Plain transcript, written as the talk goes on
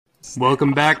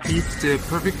Welcome back, peeps, to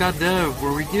Perfect.dev,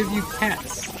 where we give you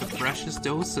cats the freshest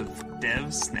dose of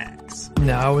dev snacks.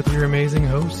 Now with your amazing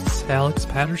hosts, Alex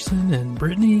Patterson and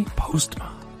Brittany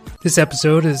Postma. This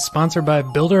episode is sponsored by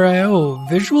Builder.io.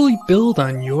 Visually build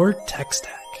on your tech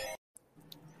stack.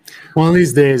 One of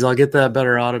these days, I'll get that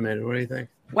better automated. What do you think?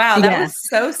 Wow, that was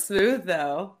so smooth,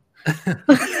 though.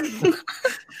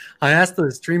 I asked the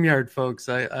StreamYard folks,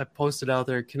 I posted out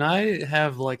there, can I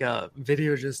have like a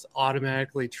video just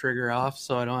automatically trigger off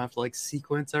so I don't have to like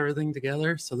sequence everything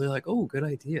together? So they're like, oh, good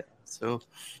idea. So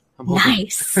I'm hoping.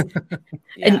 Nice.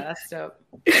 Yeah, that's dope.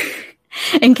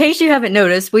 In case you haven't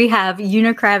noticed, we have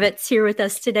Una Kravitz here with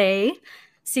us today,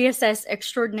 CSS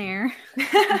extraordinaire.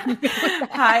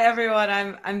 Hi,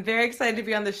 everyone. I'm very excited to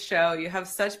be on the show. You have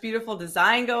such beautiful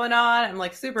design going on. I'm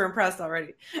like super impressed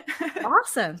already.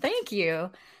 Awesome. Thank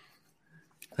you.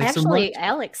 Thanks Actually, so much.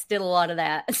 Alex did a lot of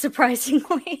that,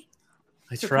 surprisingly.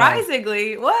 I tried.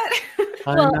 Surprisingly, what?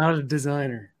 I'm not a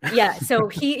designer. Yeah, so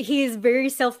he is very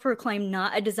self-proclaimed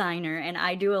not a designer, and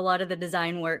I do a lot of the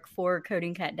design work for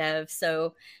Coding Cat Dev.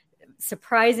 So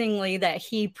surprisingly that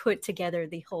he put together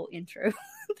the whole intro.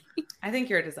 I think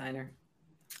you're a designer.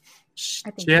 She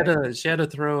had to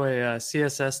throw a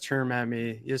CSS term at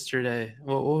me yesterday.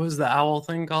 What was the owl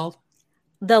thing called?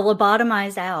 The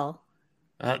lobotomized owl.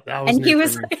 That was And he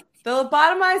was The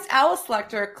lobotomized owl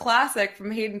selector, classic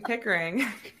from Hayden Pickering.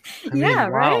 wow.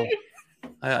 Right?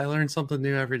 I learned something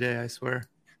new every day, I swear.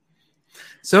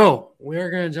 So we are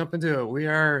going to jump into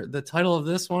it. The title of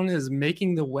this one is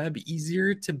Making the Web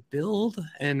Easier to Build,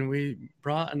 and we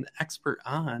brought an expert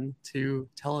on to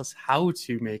tell us how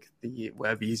to make the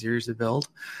web easier to build.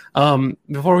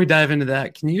 Before we dive into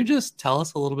that, can you just tell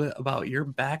us a little bit about your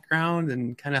background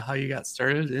and kind of how you got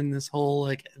started in this whole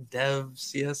like dev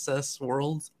CSS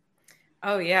world?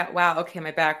 Oh, yeah. Wow. Okay,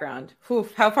 my background.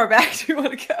 Oof, how far back do you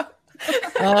want to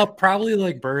go? Probably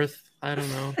like birth. I don't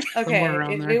know.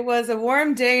 Okay, it was a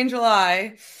warm day in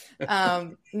July.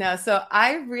 So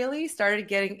I really started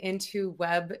getting into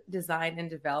web design and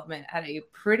development at a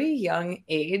pretty young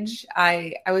age.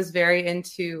 I was very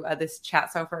into this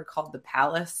chat software called The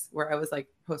Palace, where I was like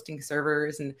hosting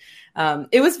servers. And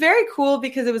it was very cool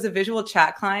because it was a visual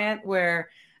chat client where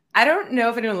I don't know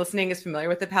if anyone listening is familiar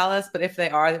with The Palace, but if they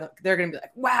are, they're going to be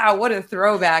like, wow, what a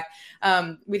throwback.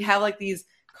 We'd have like these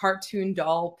cartoon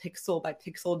doll pixel by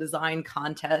pixel design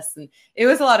contests, and it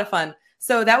was a lot of fun.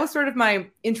 So that was sort of my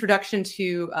introduction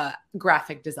to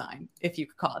graphic design, if you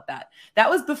could call it that. That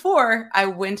was before I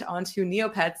went on to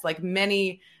Neopets, like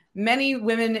many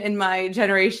women in my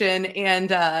generation, and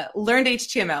learned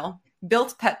HTML,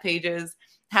 built pet pages,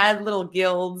 had little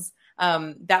guilds.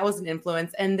 That was an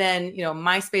influence. And then,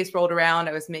 MySpace rolled around.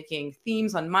 I was making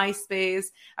themes on MySpace.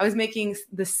 I was making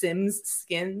the Sims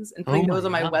skins and putting those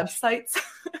on my websites.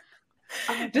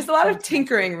 Just a lot of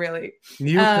tinkering, really.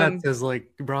 Neopets has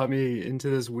like brought me into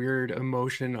this weird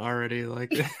emotion already.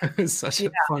 Like it's such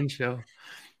a fun show.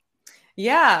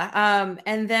 Yeah.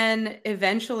 And then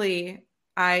eventually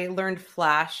I learned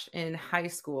Flash in high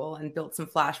school and built some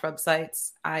Flash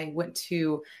websites. I went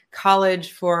to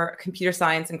college for computer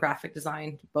science and graphic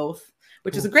design, both,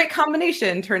 which is a great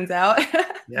combination, turns out.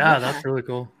 Yeah, that's really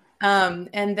cool.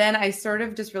 And then I sort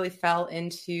of just really fell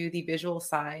into the visual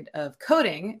side of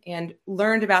coding and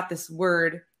learned about this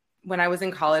word when I was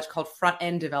in college called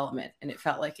front-end development. And it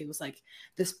felt like it was like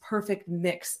this perfect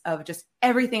mix of just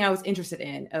everything I was interested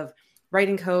in, of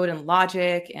writing code and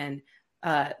logic and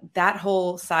that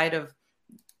whole side of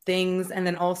things. And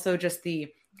then also just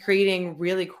the creating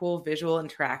really cool visual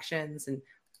interactions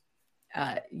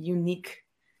and unique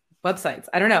websites.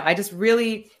 I don't know. I just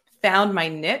really found my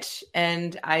niche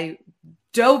and I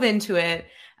dove into it.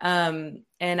 And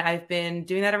I've been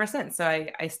doing that ever since. So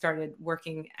I started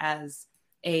working as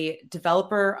a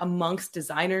developer amongst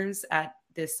designers at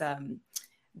this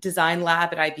design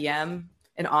lab at IBM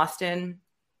in Austin.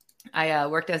 I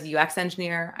worked as a UX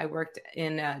engineer. I worked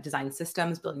in design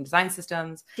systems, building design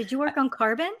systems. Did you work on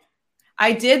Carbon?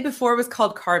 I did before it was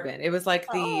called Carbon. It was like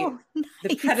the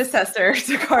predecessor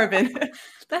to Carbon.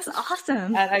 That's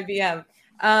awesome. At IBM.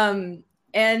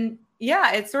 And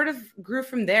yeah, it sort of grew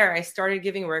from there. I started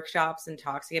giving workshops and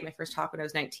talks. I gave my first talk when I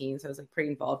was 19. So I was like pretty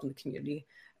involved in the community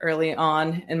early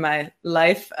on in my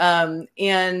life.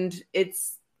 And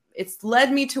it's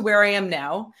led me to where I am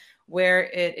now, where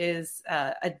it is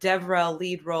a DevRel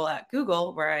lead role at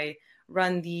Google, where I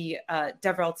run the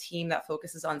DevRel team that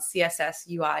focuses on CSS,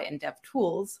 UI, and dev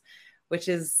tools, which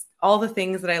is all the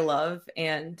things that I love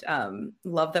and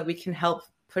love that we can help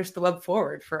push the web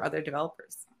forward for other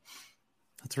developers.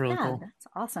 That's really cool. That's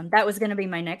awesome. That was going to be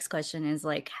my next question is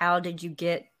like, how did you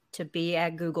get to be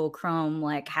at Google Chrome?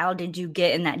 Like, how did you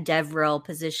get in that DevRel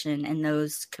position in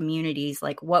those communities?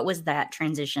 Like, what was that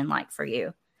transition like for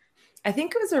you? I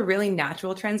think it was a really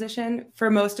natural transition. For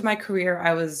most of my career,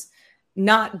 I was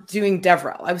not doing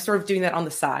DevRel. I was sort of doing that on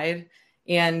the side.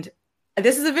 And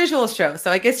this is a visual show,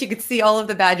 so I guess you could see all of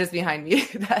the badges behind me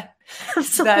that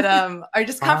are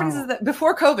just conferences that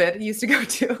before COVID used to go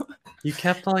to. You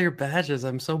kept all your badges.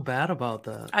 I'm so bad about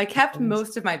that. I kept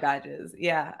most of my badges.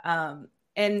 Yeah.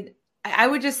 And I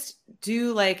would just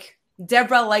do like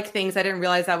DevRel-like things. I didn't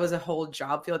realize that was a whole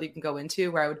job field you can go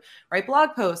into, where I would write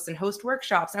blog posts and host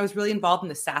workshops. I was really involved in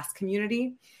the SaaS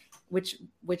community, which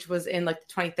was in like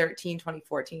 2013,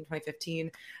 2014,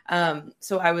 2015.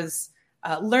 So I was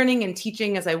learning and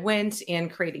teaching as I went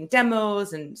and creating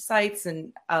demos and sites.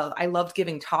 And I loved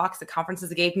giving talks at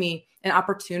conferences. It gave me an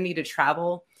opportunity to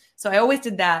travel. So I always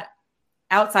did that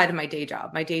outside of my day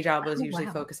job. My day job was usually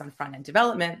focused on front-end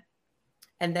development.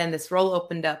 And then this role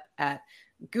opened up at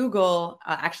Google,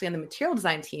 actually on the material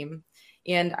design team.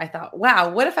 And I thought,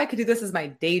 wow, what if I could do this as my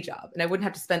day job? And I wouldn't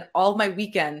have to spend all of my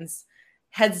weekends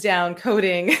heads down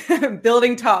coding,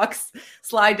 building talks,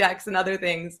 slide decks, and other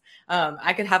things.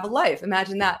 I could have a life.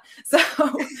 Imagine that. So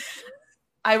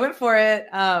I went for it.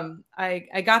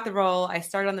 I got the role. I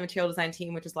started on the material design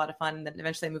team, which was a lot of fun. And then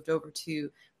eventually I moved over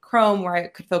to Chrome, where I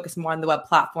could focus more on the web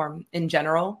platform in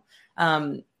general,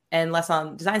 and less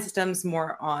on design systems,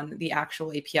 more on the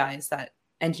actual APIs that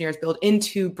engineers build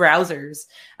into browsers.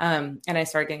 And I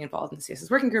started getting involved in the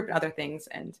CSS working group and other things.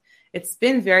 And it's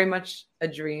been very much a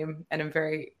dream. And I'm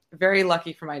very, very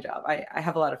lucky for my job. I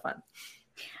have a lot of fun.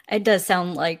 It does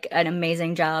sound like an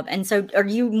amazing job. And so are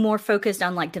you more focused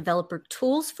on like developer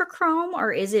tools for Chrome,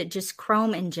 or is it just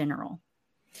Chrome in general?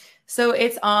 So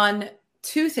it's on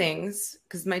two things,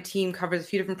 because my team covers a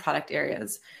few different product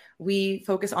areas. We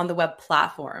focus on the web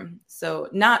platform. So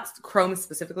not Chrome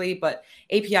specifically, but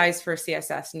APIs for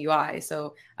CSS and UI.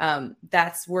 So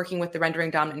that's working with the rendering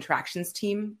dominant interactions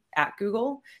team at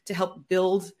Google to help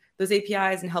build those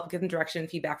APIs and help give them direction and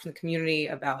feedback from the community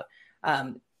about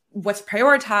what's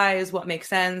prioritized, what makes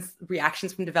sense,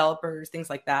 reactions from developers,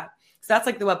 things like that. So that's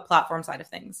like the web platform side of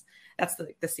things. That's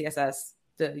the CSS,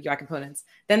 the UI components.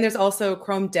 Then there's also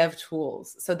Chrome Dev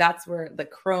Tools. So that's where the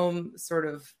Chrome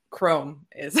Chrome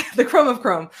is, the Chrome of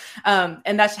Chrome.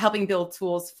 And that's helping build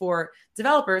tools for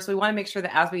developers. So we want to make sure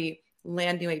that as we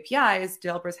land new APIs,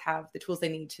 developers have the tools they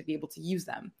need to be able to use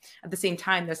them. At the same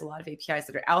time, there's a lot of APIs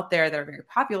that are out there that are very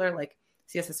popular, like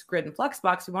CSS Grid and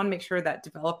Flexbox. We want to make sure that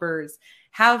developers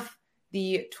have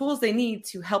the tools they need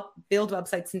to help build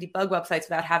websites and debug websites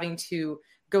without having to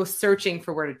go searching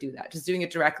for where to do that, just doing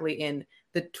it directly in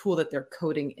the tool that they're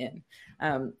coding in.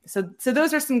 So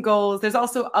those are some goals. There's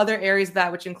also other areas of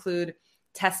that, which include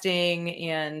testing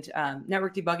and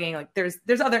network debugging. Like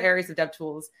there's other areas of dev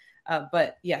tools.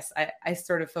 But yes, I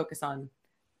sort of focus on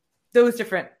those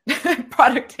different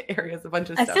product areas, a bunch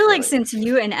of stuff. I feel like since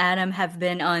you and Adam have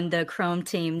been on the Chrome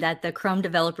team, that the Chrome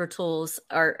developer tools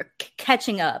are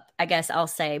catching up, I guess I'll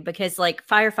say, because like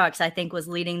Firefox, I think, was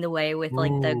leading the way with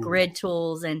like the grid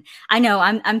tools. And I know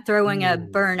I'm throwing a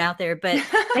burn out there, but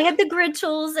they have the grid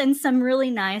tools and some really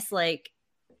nice like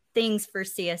things for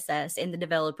CSS in the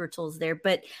developer tools there.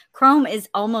 But Chrome is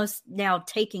almost now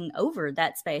taking over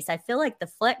that space. I feel like the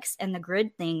Flex and the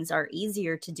grid things are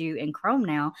easier to do in Chrome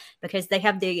now because they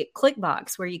have the click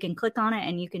box where you can click on it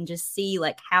and you can just see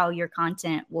like how your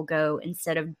content will go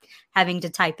instead of having to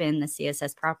type in the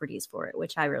CSS properties for it,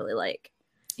 which I really like.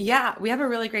 Yeah, we have a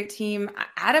really great team.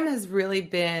 Adam has really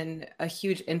been a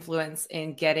huge influence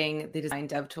in getting the design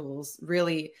dev tools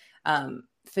really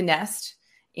finessed.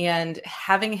 And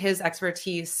having his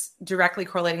expertise directly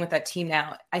correlating with that team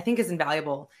now, I think is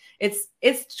invaluable.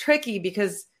 It's tricky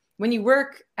because when you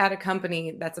work at a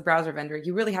company that's a browser vendor,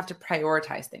 you really have to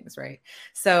prioritize things, right?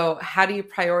 So how do you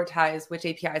prioritize which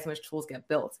APIs and which tools get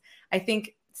built? I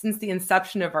think since the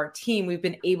inception of our team, we've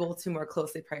been able to more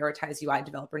closely prioritize UI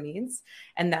developer needs.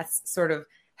 And that's sort of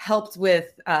helped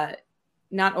with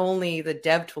not only the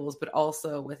dev tools, but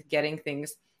also with getting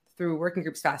things through working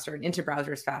groups faster and into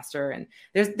browsers faster. And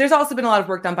there's also been a lot of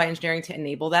work done by engineering to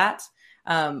enable that.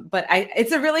 But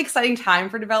it's a really exciting time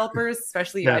for developers,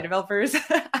 especially UI developers.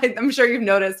 I'm sure you've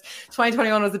noticed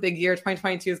 2021 was a big year.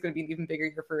 2022 is going to be an even bigger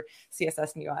year for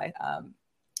CSS and UI.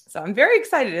 So I'm very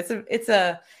excited. It's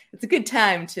a good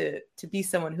time to be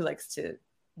someone who likes to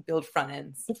build front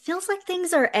ends. It feels like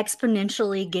things are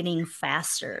exponentially getting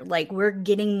faster. Like we're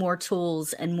getting more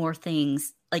tools and more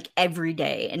things like every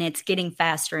day, and it's getting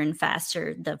faster and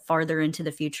faster the farther into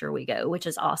the future we go, which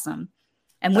is awesome.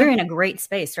 And we're in a great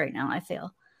space right now, I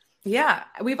feel. Yeah.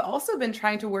 We've also been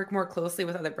trying to work more closely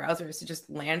with other browsers to just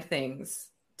land things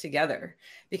together,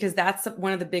 because that's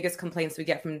one of the biggest complaints we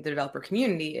get from the developer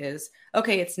community is,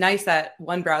 okay, it's nice that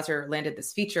one browser landed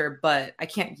this feature, but I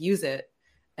can't use it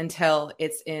until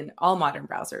it's in all modern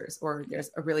browsers, or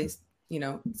there's a really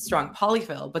strong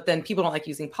polyfill. But then people don't like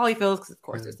using polyfills because, of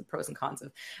course, there's the pros and cons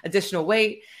of additional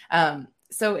weight.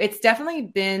 So it's definitely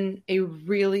been a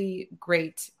really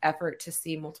great effort to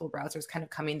see multiple browsers kind of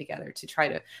coming together to try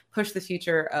to push the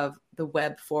future of the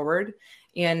web forward.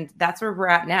 And that's where we're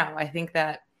at now. I think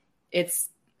that it's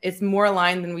more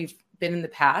aligned than we've been in the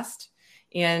past.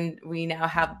 And we now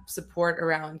have support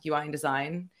around UI and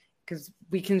design, because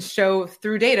we can show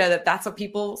through data that that's what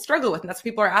people struggle with and that's what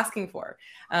people are asking for.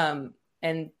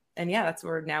 And yeah, that's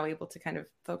what we're now able to kind of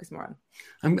focus more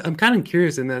on. I'm kind of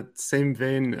curious in that same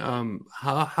vein.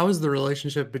 How is the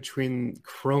relationship between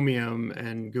Chromium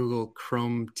and Google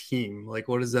Chrome team? Like,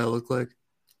 what does that look like?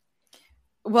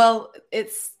 Well,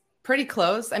 it's pretty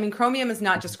close. I mean, Chromium is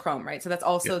not just Chrome, right? So that's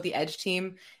also the Edge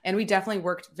team. And we definitely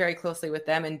worked very closely with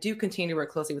them and do continue to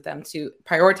work closely with them to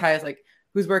prioritize like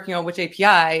who's working on which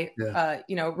API,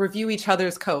 review each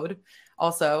other's code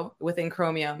also within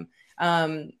Chromium.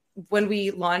 When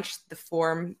we launched the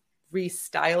form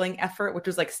restyling effort, which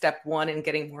was like step one in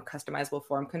getting more customizable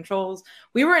form controls,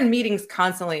 we were in meetings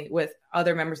constantly with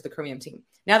other members of the Chromium team.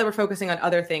 Now that we're focusing on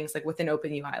other things like within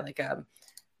OpenUI, like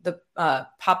the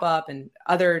pop-up and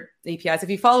other APIs. If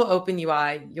you follow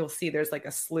OpenUI, you'll see there's like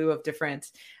a slew of different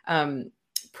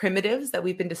primitives that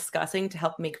we've been discussing to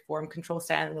help make form control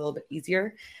styling a little bit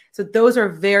easier. So those are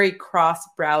very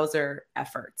cross-browser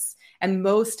efforts. And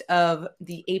most of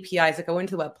the APIs that go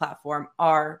into the web platform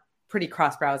are pretty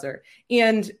cross-browser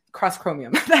and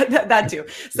cross-Chromium, that too.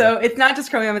 So it's not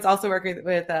just Chromium, it's also working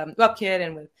with WebKit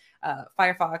and with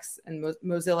Firefox and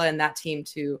Mozilla and that team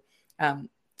to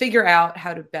figure out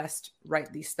how to best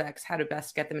write these specs, how to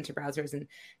best get them into browsers, and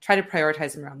try to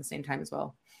prioritize them around the same time as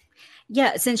well.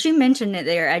 Yeah, since you mentioned it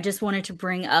there, I just wanted to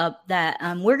bring up that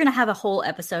we're going to have a whole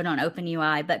episode on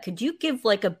OpenUI, but could you give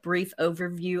like a brief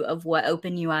overview of what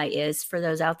OpenUI is for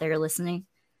those out there listening?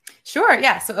 Sure,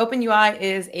 yeah. So OpenUI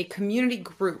is a community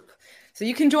group. So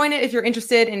you can join it if you're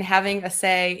interested in having a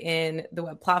say in the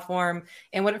web platform.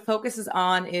 And what it focuses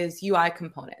on is UI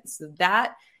components. So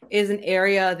that is an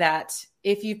area that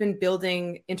if you've been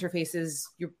building interfaces,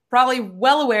 you're probably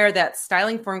well aware that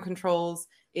styling form controls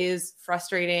is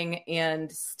frustrating and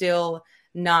still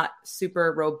not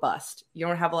super robust. You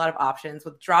don't have a lot of options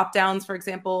with drop downs, for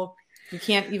example. You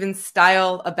can't even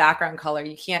style a background color.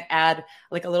 You can't add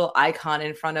like a little icon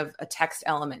in front of a text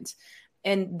element.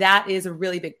 And that is a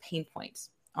really big pain point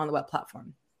on the web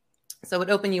platform. So what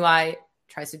OpenUI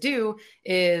tries to do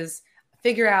is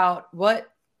figure out what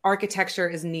architecture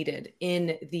is needed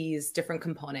in these different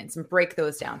components and break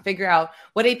those down, figure out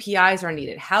what APIs are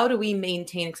needed. How do we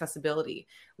maintain accessibility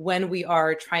when we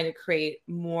are trying to create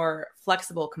more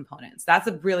flexible components? That's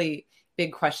a really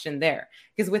big question there.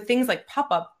 Because with things like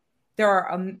pop-up, there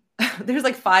are there's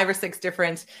like 5 or 6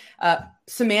 different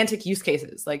semantic use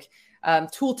cases, like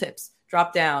tooltips,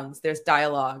 drop downs, there's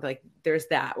dialogue, like there's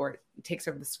that, or it takes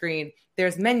over the screen.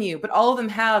 There's menu, but all of them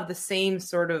have the same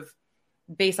sort of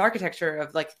base architecture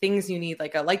of like things you need,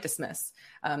 like a light dismiss.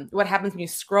 What happens when you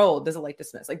scroll? Does a light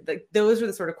dismiss? Like those are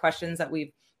the sort of questions that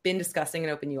we've been discussing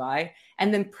in OpenUI,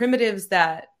 and then primitives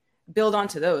that build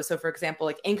onto those. So for example,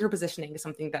 like anchor positioning is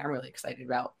something that I'm really excited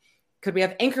about. Could we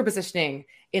have anchor positioning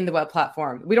in the web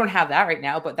platform? We don't have that right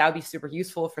now, but that would be super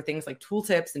useful for things like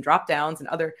tooltips and drop downs and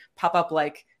other pop-up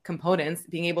like components,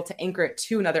 being able to anchor it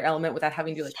to another element without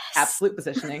having to do like absolute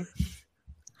positioning.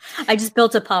 I just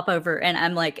built a popover and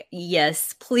I'm like,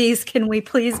 yes, please, can we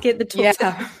please get the tooltip?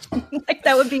 Yeah. Like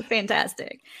that would be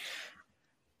fantastic.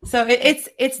 So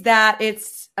it's that.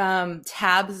 It's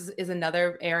tabs is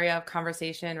another area of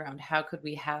conversation around how could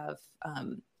we have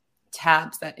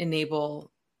tabs that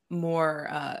enable more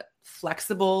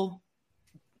flexible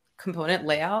component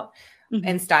layout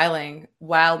and styling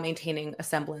while maintaining a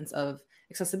semblance of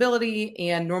accessibility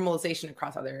and normalization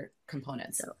across other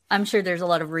components. So I'm sure there's a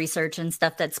lot of research and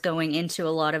stuff that's going into a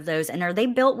lot of those. And are they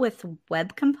built with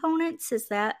web components? Is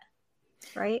that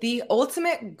right? The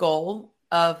ultimate goal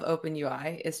of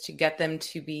OpenUI is to get them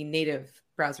to be native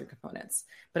browser components.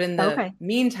 But in the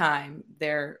meantime,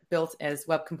 they're built as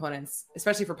web components,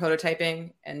 especially for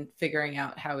prototyping and figuring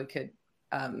out how we could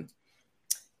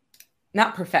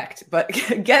not perfect, but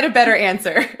get a better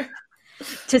answer.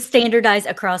 To standardize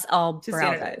across all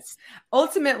browsers.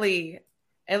 Ultimately,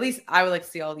 at least I would like to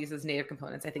see all these as native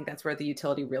components. I think that's where the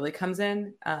utility really comes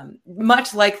in.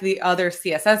 Much like the other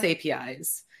CSS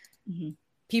APIs,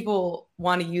 people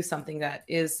want to use something that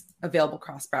is available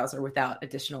cross-browser without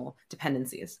additional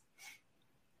dependencies.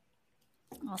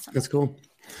 Awesome. That's cool.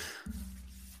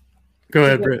 Go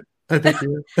ahead, Britt. I think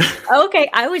you Okay,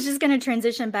 I was just going to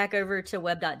transition back over to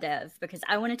web.dev because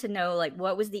I wanted to know, like,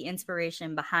 what was the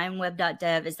inspiration behind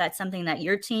web.dev? Is that something that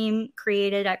your team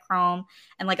created at Chrome?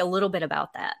 And like a little bit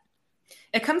about that.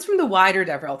 It comes from the wider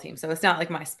DevRel team. So it's not like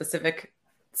my specific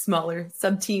smaller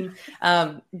sub team.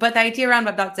 But the idea around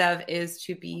web.dev is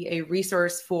to be a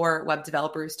resource for web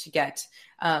developers to get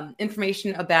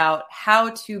information about how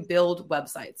to build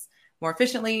websites more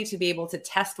efficiently, to be able to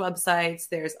test websites.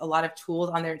 There's a lot of tools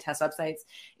on there to test websites.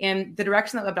 And the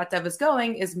direction that web.dev is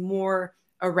going is more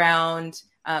around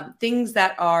things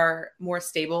that are more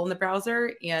stable in the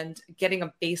browser and getting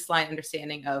a baseline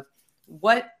understanding of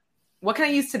what can I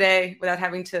use today without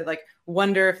having to like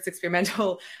wonder if it's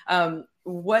experimental.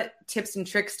 What tips and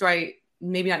tricks do I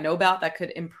maybe not know about that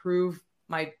could improve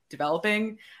my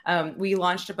developing? We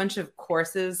launched a bunch of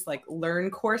courses, like Learn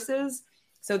courses.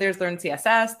 So there's Learn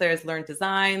CSS, there's Learn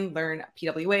Design, Learn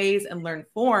PWAs, and Learn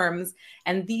Forms.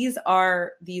 And these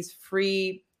are these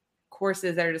free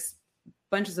courses that are just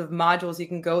bunches of modules you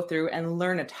can go through and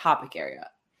learn a topic area.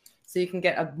 So you can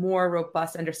get a more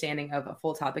robust understanding of a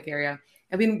full topic area.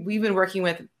 I mean, we've been working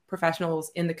with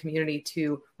professionals in the community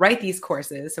to write these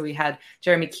courses. So we had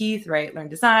Jeremy Keith write Learn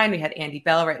Design, we had Andy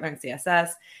Bell write Learn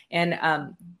CSS. And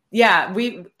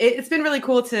it's been really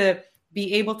cool to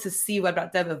be able to see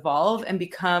web.dev evolve and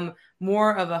become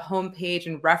more of a homepage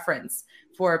and reference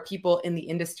for people in the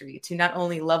industry to not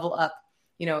only level up,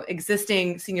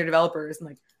 existing senior developers and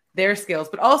like their skills,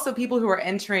 but also people who are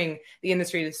entering the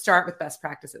industry to start with best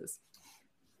practices.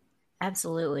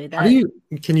 Absolutely.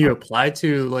 Can you apply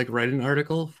to like write an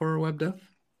article for web dev?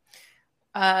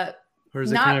 Or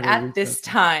is not it kind of at this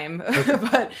time, okay.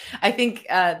 But I think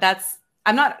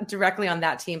I'm not directly on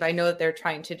that team, but I know that they're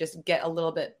trying to just get a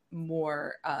little bit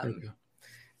more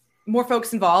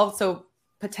folks involved. So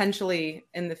potentially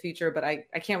in the future, but I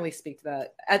can't really speak to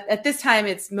that. At this time,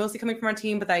 it's mostly coming from our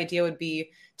team, but the idea would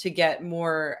be to get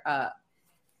more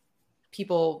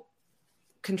people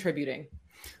contributing.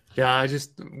 Yeah,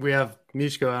 we have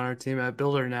Mishko on our team at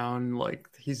Builder now, and like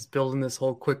he's building this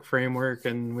whole quick framework,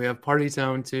 and we have Party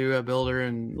Town too at Builder,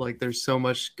 and like there's so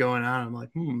much going on. I'm like,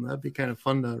 that'd be kind of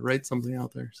fun to write something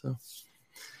out there. So,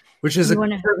 which is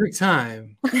perfect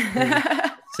time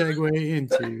to segue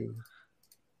into,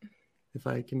 if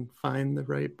I can find the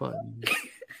right button.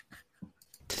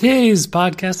 Today's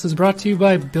podcast is brought to you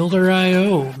by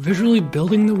Builder.io, visually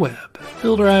building the web.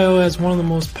 Builder.io has one of the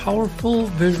most powerful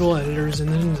visual editors in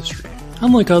the industry.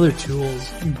 Unlike other tools,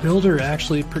 Builder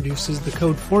actually produces the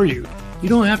code for you. You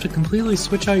don't have to completely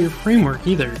switch out your framework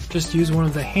either, just use one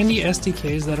of the handy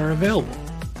SDKs that are available.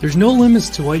 There's no limits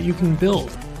to what you can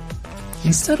build.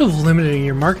 Instead of limiting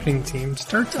your marketing team,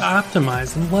 start to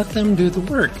optimize and let them do the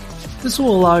work. This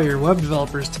will allow your web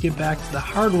developers to get back to the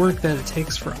hard work that it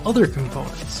takes for other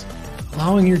components,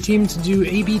 allowing your team to do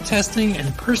A/B testing and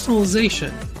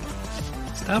personalization.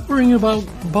 Stop worrying about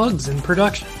bugs in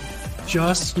production.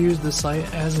 Just use the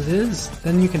site as it is.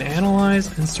 Then you can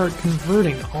analyze and start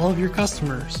converting all of your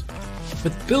customers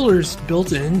with Builder's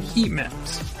built-in heat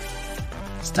maps.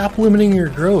 Stop limiting your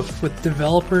growth with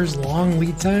developers' long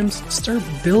lead times. Start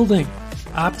building,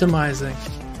 optimizing,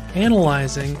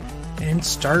 analyzing, and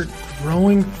start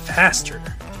growing faster.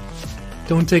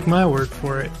 Don't take my word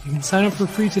for it. You can sign up for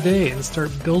free today and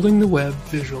start building the web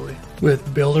visually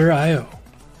with Builder.io.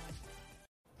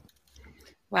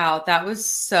 Wow, that was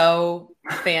so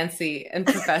fancy and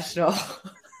professional.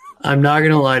 I'm not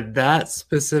going to lie, that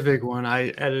specific one I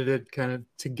edited kind of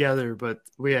together, but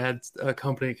we had a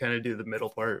company kind of do the middle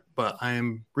part, but I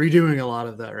am redoing a lot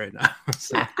of that right now.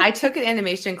 So. I took an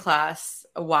animation class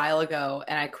a while ago,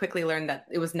 and I quickly learned that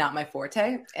it was not my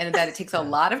forte, and that it takes a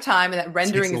lot of time, and that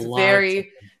rendering is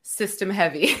very system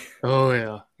heavy. Oh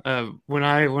yeah. When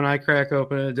I crack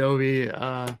open Adobe,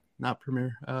 not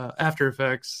Premiere, After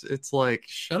Effects, it's like,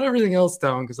 shut everything else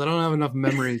down because I don't have enough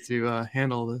memory to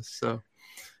handle this. So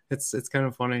it's kind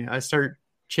of funny. I start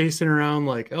chasing around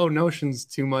like, oh, Notion's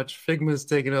too much. Figma's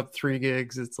taking up 3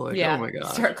 gigs. It's like, oh my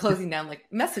God. Start closing down like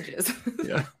messages.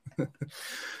 Yeah.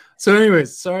 So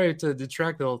anyways, sorry to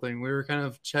detract the whole thing. We were kind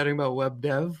of chatting about web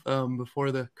dev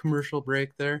before the commercial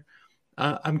break there.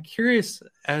 I'm curious,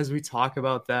 as we talk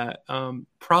about that,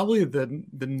 probably the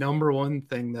number one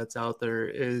thing that's out there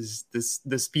is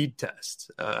the speed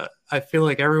test. I feel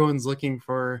like everyone's looking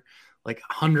for like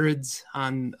hundreds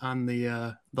on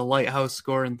the Lighthouse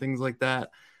score and things like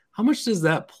that. How much does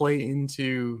that play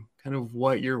into kind of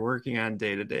what you're working on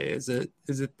day to day? Is it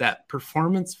that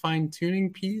performance fine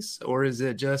tuning piece, or is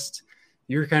it just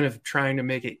you're kind of trying to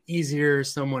make it easier?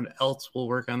 Someone else will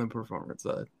work on the performance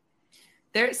side.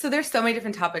 there's so many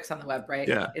different topics on the web, right?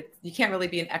 Yeah. You can't really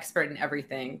be an expert in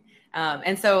everything.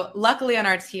 And so luckily on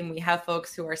our team, we have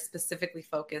folks who are specifically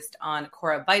focused on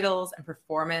Core Web Vitals and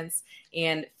performance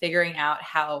and figuring out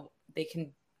how they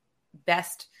can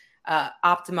best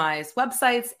optimize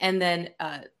websites and then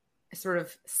sort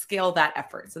of scale that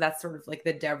effort. So that's sort of like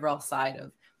the DevRel side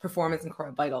of performance and Core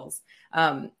Web Vitals.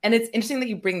 And it's interesting that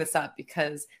you bring this up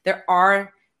because there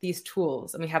are these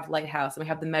tools, and we have Lighthouse and we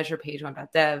have the measure page on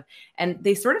 .dev, and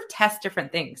they sort of test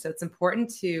different things. So it's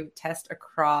important to test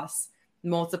across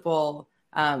multiple,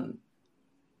 I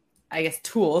guess,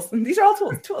 tools. These are all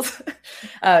tools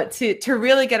to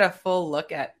really get a full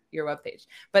look at your webpage.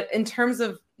 But in terms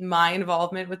of my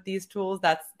involvement with these tools,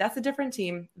 that's a different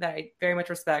team that I very much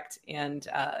respect and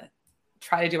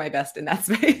try to do my best in that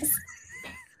space.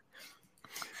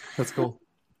 That's cool.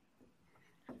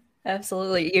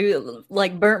 Absolutely. You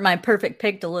like burnt my perfect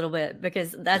pick a little bit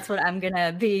because that's what I'm going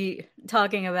to be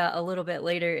talking about a little bit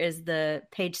later is the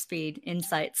page speed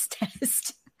insights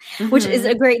test, which is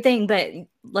a great thing. But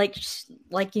like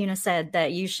Una said,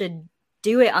 that you should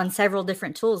do it on several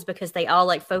different tools because they all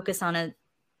like focus on a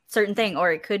certain thing,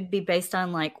 or it could be based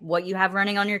on like what you have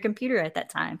running on your computer at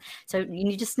that time. So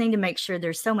you just need to make sure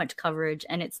there's so much coverage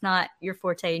and it's not your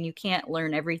forte and you can't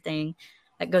learn everything.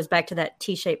 That goes back to that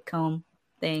T-shaped comb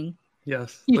thing.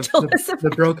 Yes. You told us about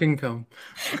the broken comb.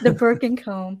 The broken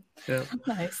comb. Yeah.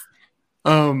 Nice.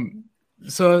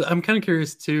 So I'm kind of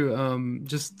curious too,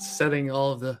 just setting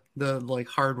all of the like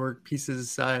hard work pieces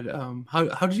aside. How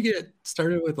did you get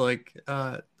started with like,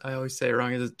 I always say it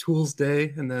wrong. Is it Tools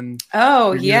Day and then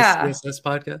CSS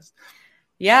podcast?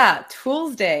 Yeah.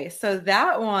 Tools Day. So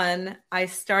that one I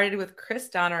started with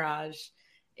Chris Donaraj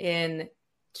in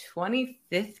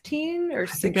 2015 or 16.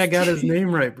 I think I got his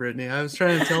name right, Brittany. I was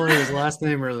trying to tell her his last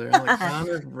name earlier. I'm like,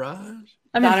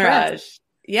 Donaraj.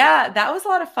 Yeah, that was a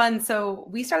lot of fun. So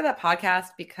we started that podcast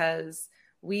because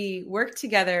we worked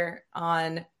together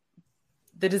on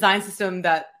the design system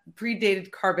that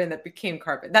predated Carbon, that became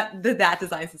Carbon, that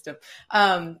design system.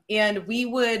 And we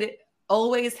would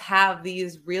always have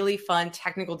these really fun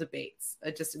technical debates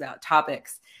just about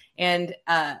topics. And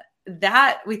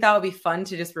that we thought would be fun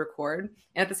to just record.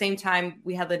 And at the same time,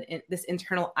 we had this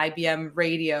internal IBM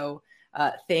radio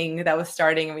thing that was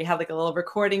starting, and we had like a little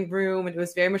recording room, and it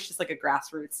was very much just like a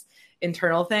grassroots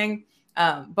internal thing.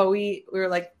 But we were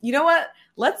like, you know what?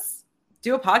 Let's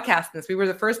do a podcast on this. We were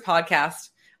the first podcast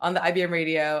on the IBM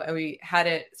radio, and we had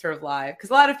it sort of live because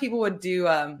a lot of people would do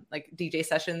like DJ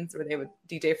sessions where they would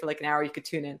DJ for like an hour. You could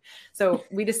tune in. So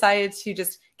we decided to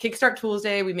just kickstart Tools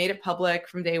Day. We made it public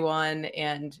from day one,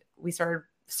 and we started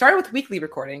with weekly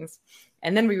recordings,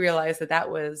 and then we realized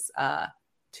that was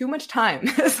too much time.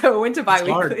 So it went to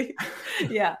bi-weekly.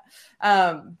 Yeah.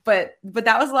 But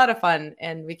that was a lot of fun,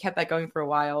 and we kept that going for a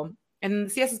while. And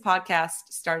the CSS podcast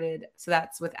started. So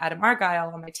that's with Adam Argyle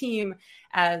on my team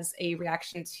as a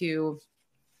reaction to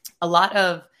a lot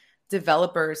of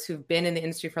developers who've been in the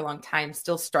industry for a long time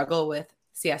still struggle with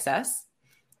CSS.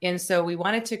 And so we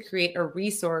wanted to create a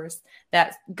resource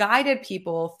that guided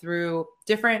people through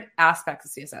different aspects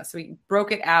of CSS. So we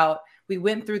broke it out. We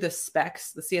went through the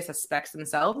specs, the CSS specs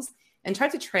themselves, and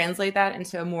tried to translate that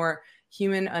into a more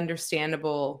human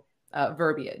understandable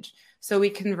verbiage. So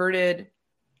we converted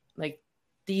like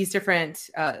these different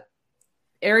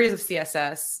areas of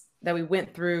CSS that we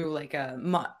went through, like a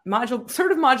module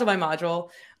by module.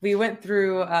 We went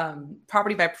through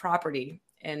property by property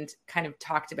and kind of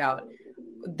talked about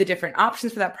the different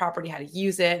options for that property, how to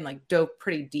use it, and like dove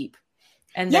pretty deep.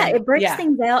 And then, it breaks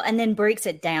things out and then breaks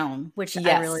it down, which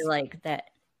I really like. That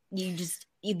you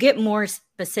get more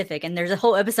specific, and there's a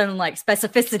whole episode on like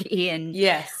specificity and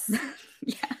yeah.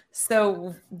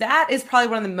 So that is probably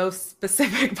one of the most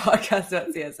specific podcasts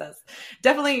about CSS.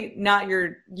 Definitely not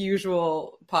your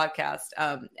usual podcast.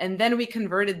 And then we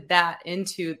converted that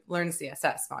into Learn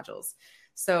CSS modules.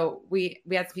 So we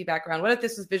had some feedback around what if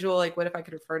this was visual? Like, what if I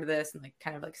could refer to this and like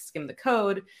kind of like skim the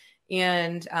code?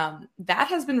 And that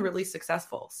has been really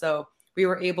successful. So we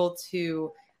were able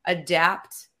to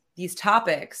adapt these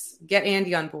topics, get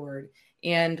Andy on board,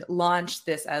 and launch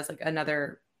this as like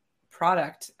another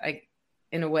product,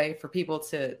 in a way for people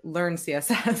to learn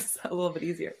CSS a little bit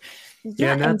easier.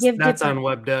 Yeah, and that's on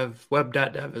web.dev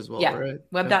as well, right?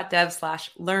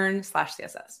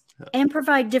 web.dev/learn/CSS. And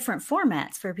provide different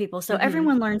formats for people. So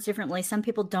everyone learns differently. Some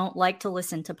people don't like to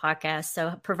listen to podcasts.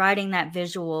 So providing that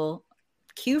visual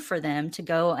cue for them to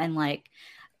go and like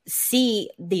see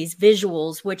these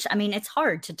visuals, which I mean, it's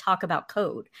hard to talk about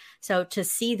code. So to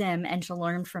see them and to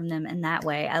learn from them in that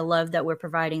way, I love that we're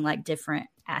providing like different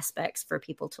aspects for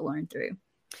people to learn through.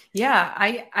 Yeah,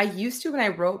 I used to when I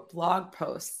wrote blog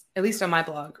posts, at least on my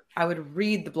blog, I would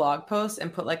read the blog post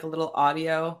and put like a little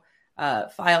audio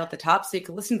file at the top so you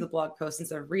could listen to the blog post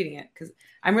instead of reading it. Because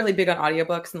I'm really big on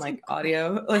audiobooks and like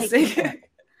audio listening.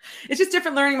 It's just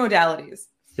different learning modalities.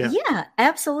 Yeah,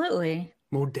 absolutely.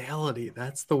 Modality.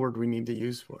 That's the word we need to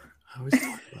use for it. I always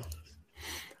talk about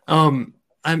this.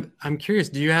 I'm curious,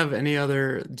 do you have any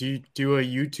other, do you do a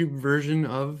YouTube version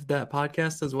of that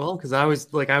podcast as well? Because I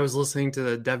was listening to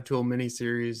the DevTool mini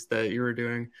series that you were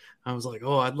doing. I was like,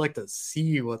 oh, I'd like to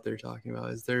see what they're talking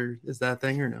about. Is that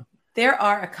thing or no? There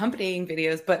are accompanying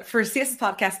videos, but for CSS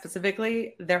podcast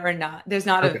specifically, there's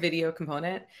not a video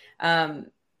component.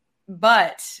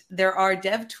 But there are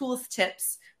DevTools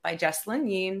tips by Jessalyn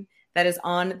Yeen that is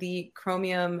on the Chrome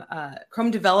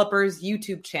developers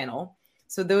YouTube channel.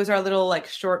 So those are little like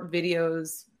short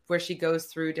videos where she goes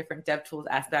through different DevTools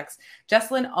aspects.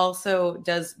 Jessalyn also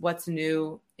does what's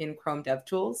new in Chrome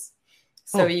DevTools.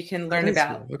 So you can learn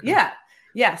about,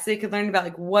 yeah. So you can learn about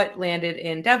like what landed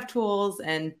in DevTools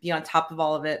and be on top of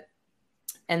all of it.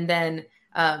 And then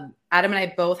Adam and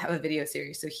I both have a video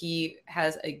series. So he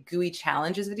has a GUI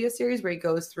challenges video series where he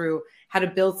goes through how to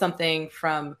build something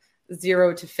from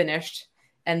 0 to finished.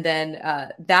 And then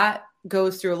that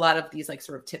goes through a lot of these like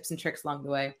sort of tips and tricks along the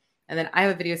way. And then I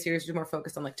have a video series which is more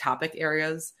focused on like topic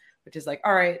areas, which is like,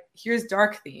 all right, here's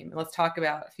dark theme. And let's talk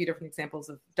about a few different examples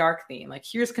of dark theme. Like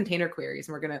here's container queries.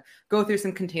 And we're going to go through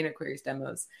some container queries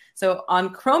demos. So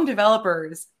on Chrome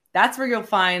developers, that's where you'll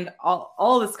find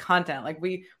all this content. Like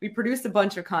we produce a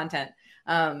bunch of content.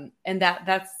 And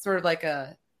that's sort of like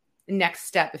a next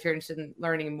step if you're interested in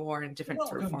learning more in different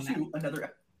sort of formats.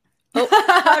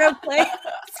 Autoplay.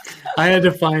 I had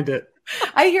to find it.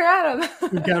 I hear Adam.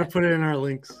 We got to put it in our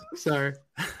links. Sorry.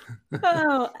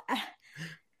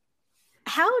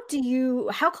 How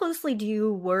closely do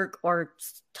you work or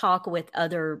talk with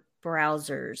other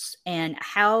browsers, and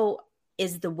how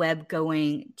is the web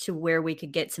going to where we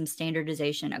could get some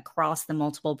standardization across the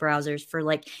multiple browsers for,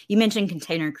 like, you mentioned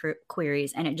container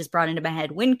queries, and it just brought into my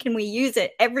head, when can we use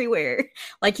it everywhere?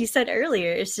 Like you said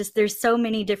earlier, it's just, there's so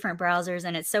many different browsers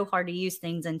and it's so hard to use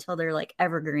things until they're like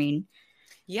evergreen.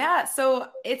 Yeah, so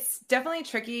it's definitely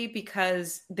tricky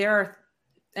because there are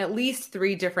at least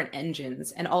 3 different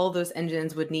engines, and all of those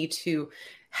engines would need to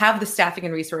have the staffing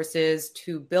and resources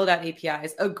to build out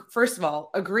APIs. First of all,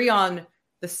 agree on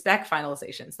the spec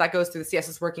finalizations. That goes through the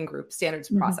CSS working group standards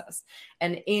process.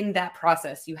 And in that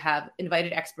process, you have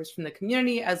invited experts from the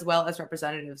community as well as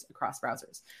representatives across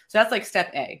browsers. So that's like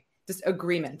step A, just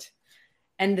agreement.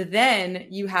 And then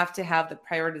you have to have the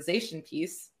prioritization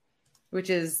piece, which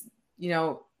is,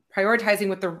 prioritizing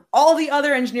with all the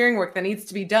other engineering work that needs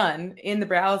to be done in the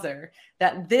browser,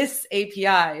 that this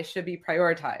API should be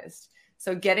prioritized.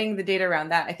 So getting the data around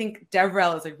that, I think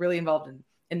DevRel is like really involved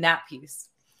in that piece.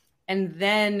 And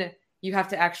then you have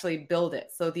to actually build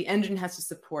it. So the engine has to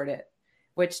support it,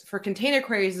 which for container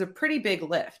queries is a pretty big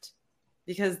lift,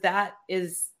 because that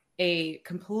is a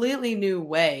completely new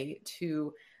way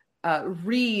to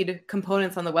read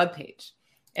components on the web page.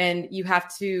 And you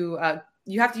have to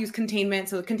use containment.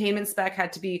 So the containment spec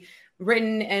had to be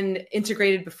written and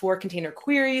integrated before container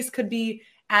queries could be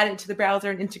added to the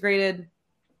browser and integrated.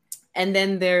 And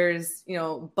then there's,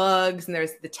 bugs, and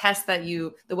there's the test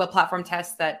the web platform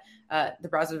tests that the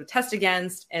browser would test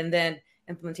against, and then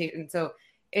implementation. So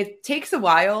it takes a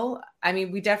while. I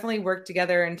mean, we definitely work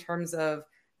together in terms of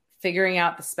figuring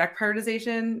out the spec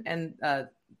prioritization and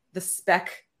the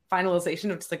spec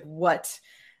finalization of just like what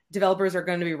developers are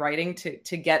going to be writing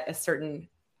to get a certain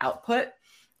output.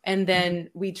 And then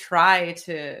we try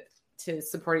to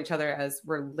support each other as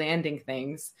we're landing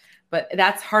things, but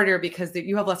that's harder because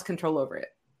you have less control over it,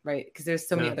 right? Because there's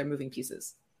so many other moving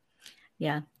pieces.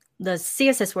 Yeah. The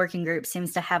CSS working group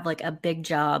seems to have like a big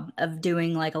job of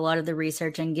doing like a lot of the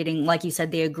research and getting, like you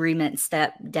said, the agreement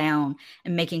step down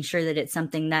and making sure that it's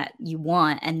something that you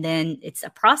want. And then it's a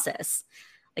process.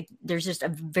 Like there's just a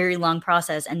very long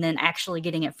process, and then actually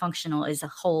getting it functional is a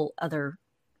whole other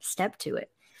step to it.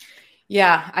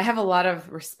 Yeah, I have a lot of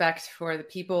respect for the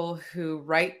people who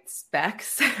write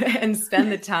specs and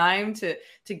spend the time to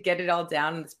get it all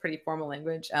down in this pretty formal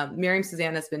language. Miriam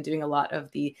Suzanne has been doing a lot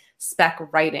of the spec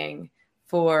writing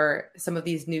for some of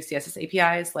these new CSS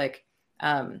APIs, like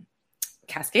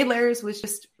Cascade Layers, which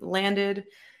just landed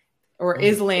or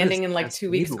is landing in like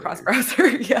 2 weeks across browser.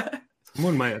 Yeah.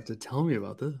 Someone might have to tell me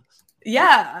about this.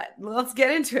 Yeah, let's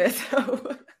get into it.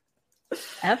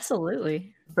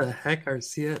 Absolutely. What the heck are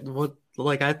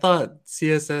I thought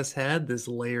CSS had this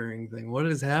layering thing. What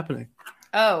is happening?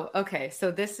 Oh, okay.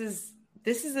 So this is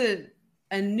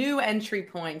a new entry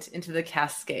point into the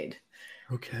Cascade.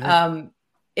 Okay.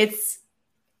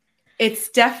 it's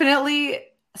definitely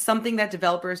something that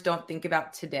developers don't think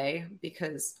about today,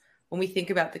 because when we think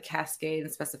about the cascade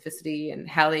and specificity and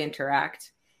how they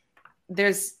interact,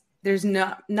 there's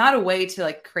not a way to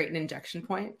like create an injection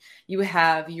point. You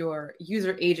have your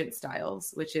user agent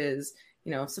styles, which is,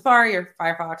 you know, Safari or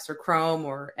Firefox or Chrome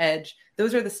or Edge.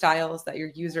 Those are the styles that your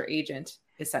user agent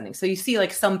is sending. So you see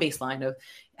like some baseline of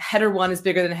header 1 is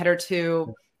bigger than header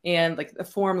 2, and like the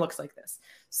form looks like this.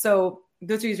 So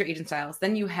those are user agent styles.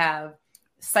 Then you have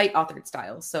site authored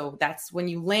styles. So that's when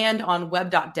you land on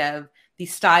web.dev, the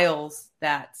styles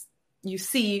that you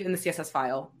see in the CSS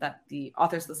file that the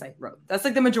authors of the site wrote. That's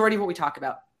like the majority of what we talk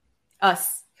about,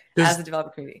 us as a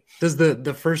developer community. Does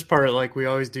the first part, like we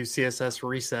always do CSS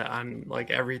reset on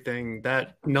like everything,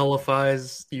 that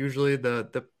nullifies usually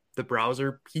the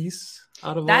browser piece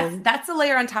out of all? That's a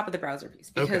layer on top of the browser piece,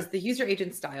 because the user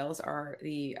agent styles are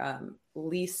the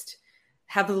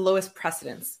have the lowest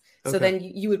precedence. So then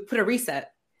you would put a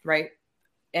reset, right?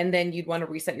 And then you'd want to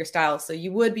reset your styles. So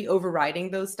you would be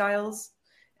overriding those styles,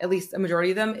 at least a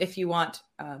majority of them, if you want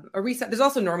a reset. There's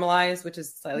also normalize, which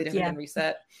is slightly different than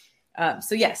reset.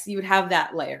 So yes, you would have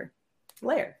that layer.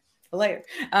 But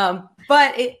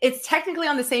it's technically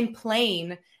on the same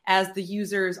plane as the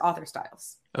user's author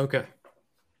styles. Okay.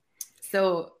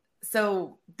 So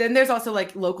then there's also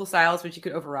like local styles, which you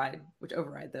could override,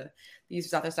 the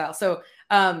user's author style. So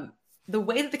the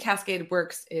way that the cascade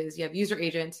works is you have user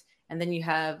agent, and then you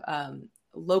have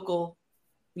local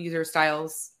user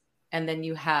styles, and then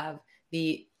you have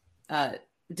the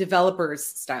developers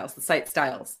styles, the site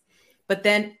styles. But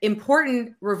then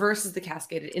important reverses the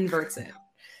cascade, it inverts it.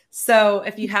 So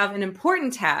if you have an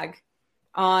important tag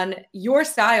on your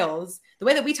styles, the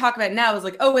way that we talk about it now is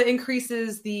like, oh, it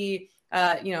increases the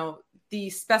the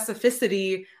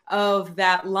specificity of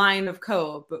that line of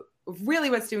code. But really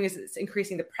what it's doing is it's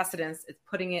increasing the precedence. It's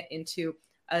putting it into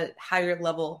a higher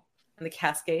level in the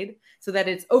cascade so that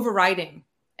it's overriding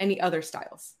any other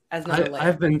styles as another layer.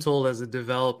 I've been told as a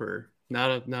developer,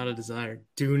 not a designer,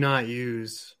 do not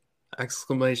use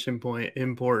exclamation point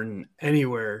important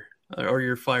anywhere or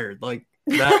you're fired. Like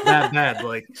that bad.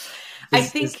 Like I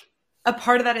think a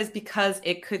part of that is because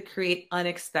it could create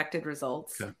unexpected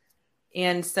results. Okay.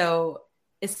 And so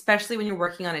especially when you're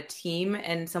working on a team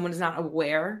and someone is not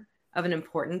aware of an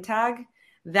important tag,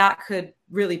 that could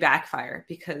really backfire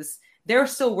because they're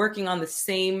still working on the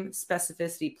same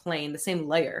specificity plane, the same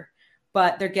layer,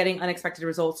 but they're getting unexpected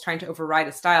results trying to override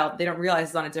a style they don't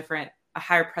realize is on a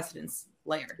higher precedence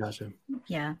layer. Gotcha.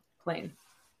 Yeah. Plane.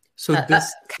 So these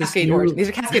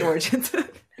are cascade origins.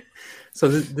 So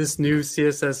this new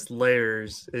CSS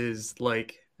layers is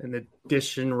like an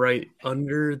addition right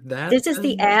under that. This is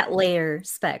the at layer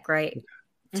spec, right?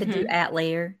 To do at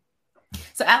layer.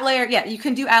 So at layer, yeah, you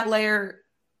can do at layer.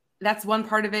 That's one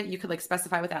part of it. You could like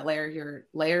specify with at layer your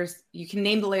layers. You can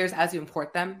name the layers as you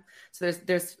import them. So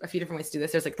there's a few different ways to do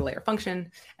this. There's like the layer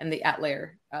function and the at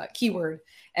layer keyword.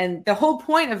 And the whole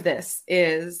point of this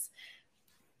is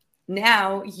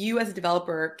now you as a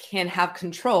developer can have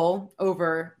control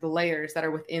over the layers that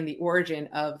are within the origin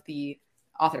of the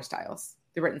author styles,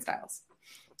 the written styles.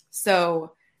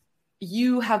 So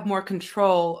you have more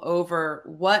control over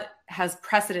what has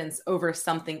precedence over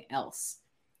something else.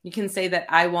 You can say that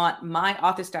I want my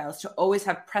author styles to always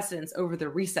have precedence over the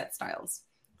reset styles.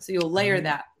 So you'll layer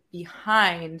that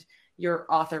behind your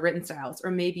author written styles,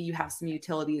 or maybe you have some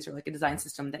utilities or like a design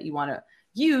system that you want to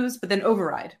use, but then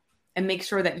override and make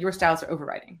sure that your styles are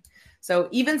overriding. So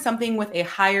even something with a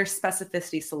higher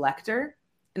specificity selector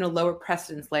in a lower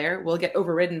precedence layer will get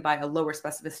overridden by a lower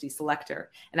specificity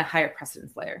selector and a higher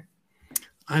precedence layer.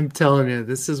 I'm telling you,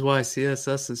 this is why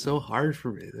CSS is so hard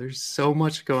for me. There's so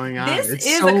much going on. This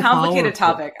is a complicated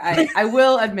topic. I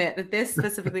will admit that this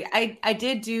specifically, I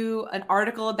did do an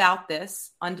article about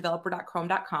this on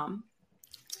developer.chrome.com.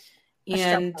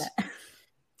 And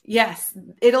yes,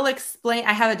 it'll explain.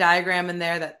 I have a diagram in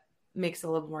there that makes it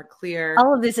a little more clear.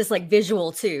 All of this is like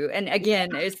visual too. And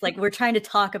again, it's like we're trying to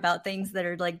talk about things that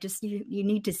are like just you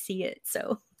need to see it.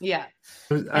 So yeah.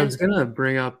 I was going to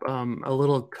bring up a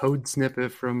little code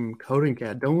snippet from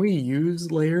CodingCat. Don't we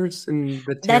use layers in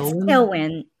the Tailwind? That's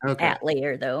Tailwind at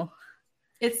layer though.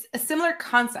 It's a similar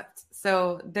concept.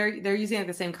 So they're using like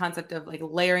the same concept of like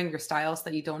layering your styles so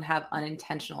that you don't have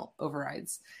unintentional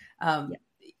overrides.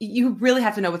 You really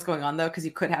have to know what's going on though, because you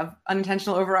could have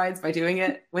unintentional overrides by doing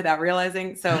it without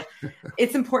realizing. So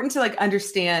it's important to like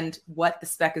understand what the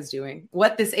spec is doing,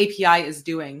 what this API is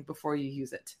doing before you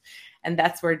use it. And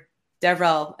that's where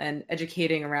DevRel and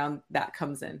educating around that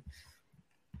comes in.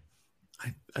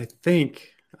 I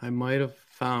think I might have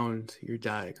found your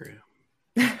diagram.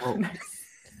 Oh.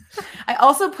 I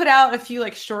also put out a few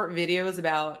like short videos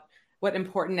about what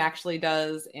important actually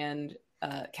does and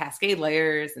cascade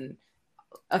layers and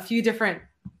a few different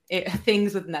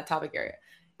things within that topic area.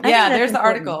 Yeah, there's the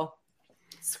article.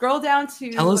 Scroll down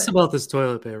to... Tell us about this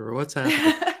toilet paper. What's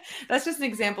happening? That's just an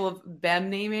example of BEM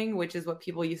naming, which is what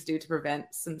people used to do to prevent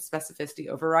some specificity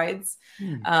overrides.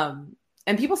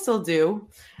 And people still do,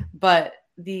 but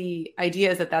the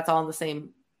idea is that that's all in the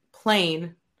same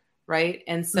plane, right?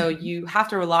 And so you have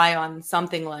to rely on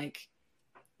something like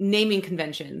naming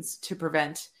conventions to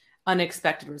prevent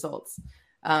unexpected results.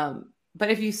 But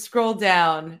if you scroll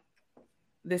down,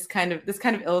 this kind of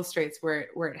illustrates where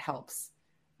it helps.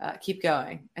 Keep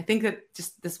going. I think that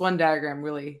just this one diagram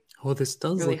really... Oh, this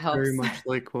does really look helps. Very much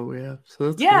like what we have.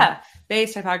 So that's cool.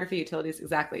 Base, typography, utilities,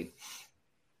 exactly.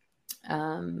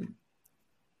 Getting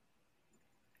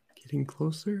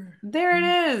closer. There it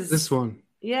is. This one.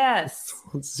 Yes.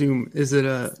 Let's zoom. Is it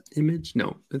a image?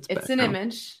 No, it's an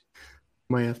image.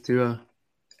 Might have to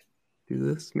do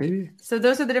this maybe. So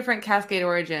those are the different cascade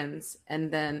origins,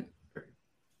 and then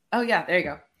there you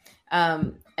go.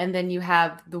 And then you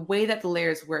have the way that the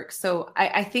layers work. So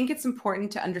I think it's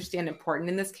important to understand important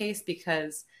in this case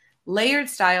because layered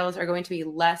styles are going to be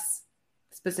less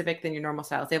specific than your normal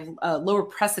styles. They have lower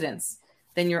precedence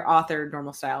than your authored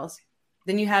normal styles.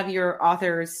 Then you have your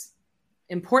author's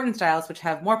important styles, which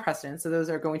have more precedence. So those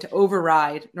are going to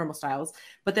override normal styles.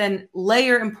 But then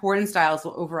layer important styles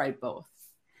will override both.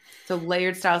 So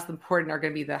layered styles, the important, are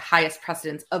going to be the highest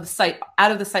precedence of site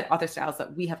out of the site author styles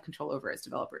that we have control over as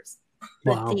developers.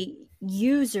 But the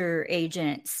user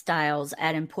agent styles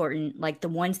at important, like the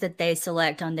ones that they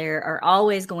select on there, are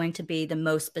always going to be the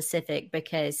most specific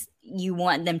because you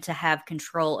want them to have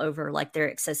control over like their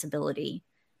accessibility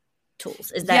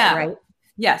tools. Is that right?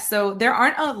 Yeah. So there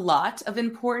aren't a lot of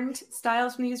important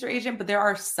styles from the user agent, but there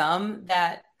are some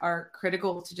that are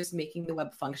critical to just making the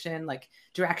web function, like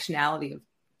directionality of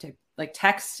like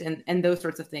text and those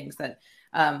sorts of things that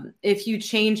if you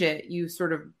change it, you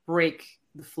sort of break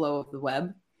the flow of the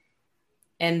web.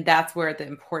 And that's where the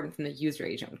important from the user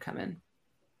agent would come in.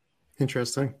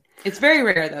 Interesting. It's very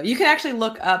rare though. You can actually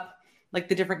look up like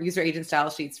the different user agent style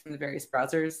sheets from the various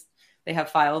browsers. They have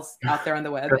files out there on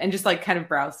the web and just like kind of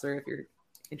browse through if you're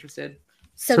interested.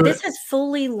 So this has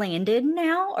fully landed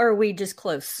now, or are we just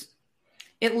close?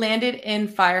 It landed in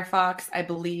Firefox, I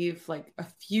believe, like a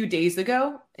few days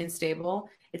ago in stable.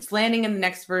 It's landing in the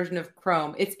next version of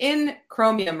Chrome. It's in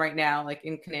Chromium right now, like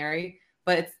in Canary,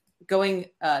 but it's going,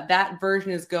 that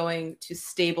version is going to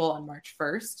stable on March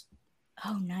 1st.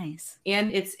 Oh, nice.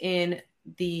 And it's in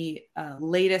the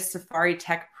latest Safari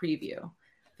Tech preview,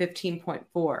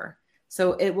 15.4.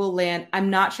 So it will land. I'm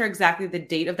not sure exactly the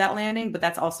date of that landing, but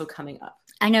that's also coming up.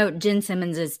 I know Jen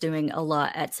Simmons is doing a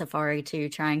lot at Safari too,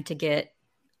 trying to get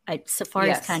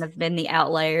Safari's kind of been the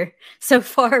outlier so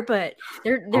far, but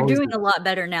they're doing a lot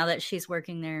better now that she's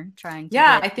working there trying to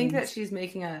I think that she's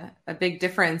making a big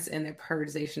difference in the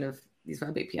prioritization of these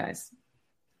web APIs.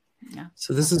 Yeah.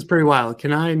 So this is pretty wild.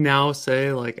 Can I now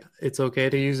say like it's okay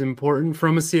to use important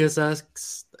from a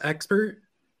CSS expert?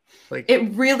 Like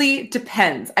it really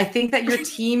depends. I think that your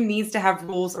team needs to have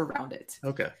rules around it.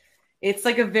 Okay. It's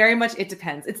like it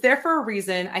depends. It's there for a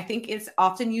reason. I think it's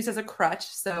often used as a crutch.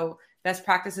 So best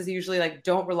practice is usually like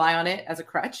don't rely on it as a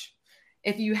crutch.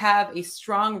 If you have a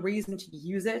strong reason to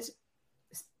use it,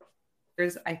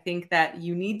 I think that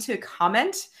you need to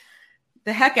comment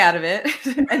the heck out of it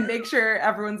and make sure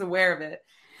everyone's aware of it.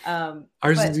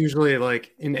 Ours is usually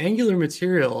like in Angular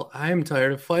material. I'm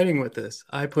tired of fighting with this.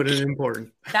 I put it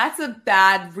important. That's a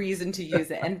bad reason to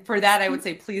use it. And for that, I would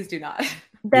say, please do not.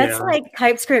 That's like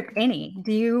TypeScript any.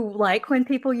 Do you like when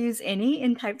people use any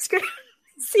in TypeScript?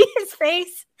 See his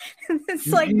face. It's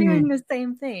like doing the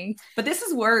same thing. But this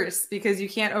is worse because you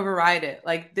can't override it.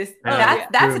 Like this,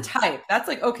 that's a type. That's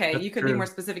like, okay, you could be more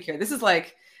specific here. This is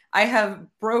like, I have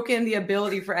broken the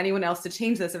ability for anyone else to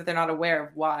change this if they're not aware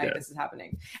of why this is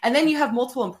happening. And then you have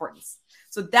multiple importance.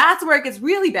 So that's where it gets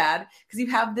really bad because you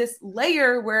have this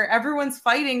layer where everyone's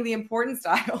fighting the important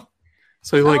style.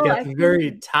 So like at the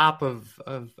very top of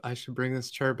I should bring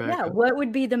this chart back. Yeah, what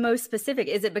would be the most specific?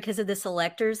 Is it because of the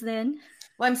selectors then?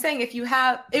 Well, I'm saying if you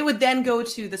have, it would then go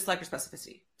to the selector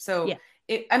specificity. So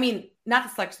not the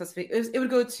selector specificity. It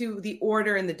would go to the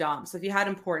order in the DOM. So if you had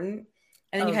important,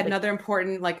 and then you had another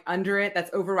important like under it that's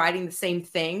overriding the same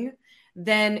thing,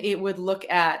 then it would look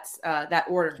at that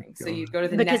ordering. So you go to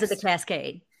the because of the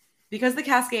cascade. Because the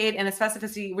cascade and the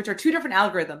specificity, which are two different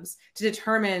algorithms to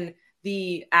determine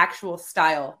the actual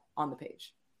style on the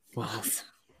page. Wow.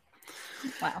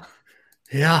 Wow.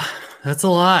 Yeah, that's a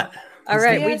lot. All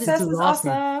right, we CSS just is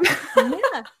awesome.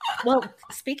 yeah. Well,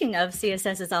 speaking of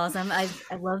CSS is awesome. I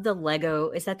love the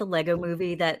Lego. Is that the Lego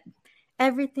movie that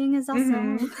everything is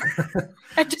awesome?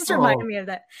 It just reminded me of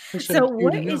that. So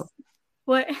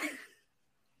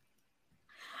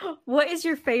what is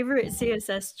your favorite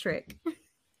CSS trick?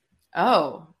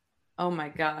 Oh my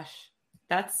gosh.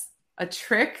 That's a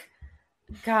trick.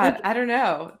 God, I don't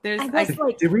know. Did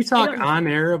we talk on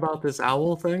air about this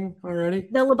owl thing already?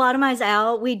 The lobotomized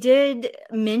owl. We did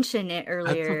mention it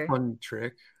earlier. That's a fun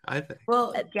trick, I think.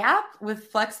 Well, Gap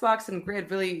with Flexbox and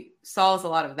Grid really solves a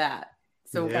lot of that.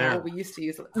 So what we used to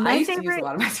use, I used to use a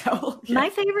lot of my owl. My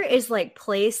favorite is like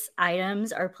place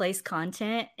items or place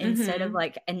content instead of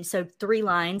like, and so 3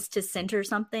 lines to center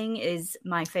something is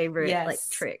my favorite like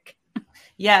trick.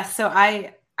 Yes. So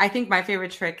I think my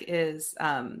favorite trick is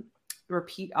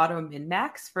repeat auto min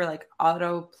max for like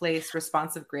auto place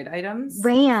responsive grid items.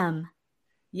 RAM.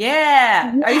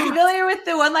 Yeah. Are you familiar with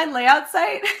the one-line layout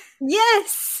site?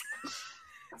 Yes.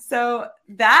 So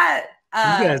that you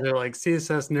guys are like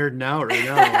CSS nerding out right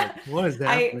now. Like, what is that?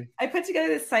 I put together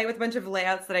this site with a bunch of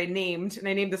layouts that I named, and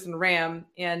I named this in RAM,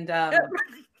 and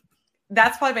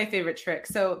that's probably my favorite trick.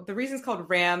 So the reason it's called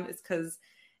RAM is because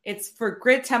it's for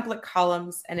grid template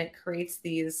columns, and it creates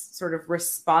these sort of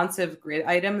responsive grid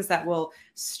items that will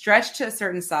stretch to a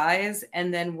certain size,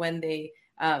 and then when they'll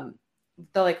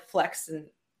like flex,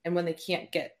 and when they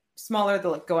can't get smaller,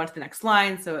 they'll like go on to the next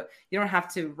line. So you don't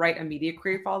have to write a media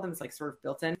query for all of them. It's like sort of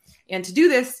built in. And to do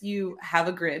this, you have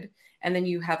a grid, and then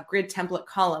you have grid template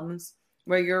columns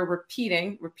where you're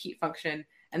repeat function,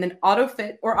 and then auto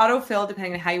fit or autofill,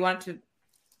 depending on how you want it to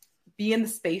be in the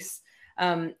space.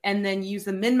 And then use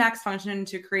the min-max function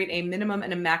to create a minimum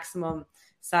and a maximum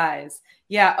size.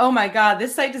 Yeah. Oh my God.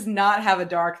 This site does not have a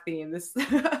dark theme. It's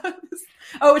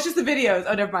just the videos.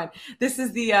 Oh, never mind. This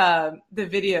is the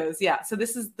videos. Yeah. So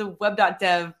this is the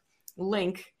web.dev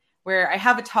link where I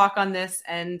have a talk on this,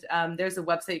 and there's a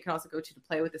website you can also go to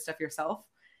play with this stuff yourself.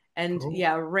 And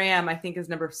RAM, I think, is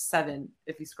number 7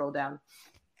 if you scroll down.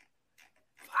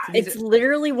 So it's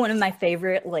literally one of my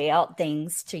favorite layout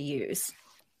things to use.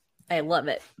 I love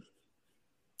it.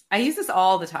 I use this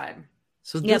all the time.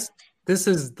 So this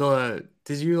is did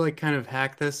you like kind of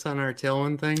hack this on our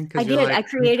Tailwind thing? I did. I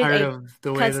created a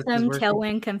custom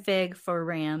Tailwind config for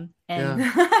RAM, and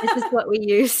this is what we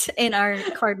use in our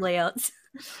card layouts.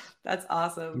 That's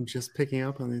awesome. I'm just picking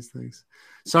up on these things.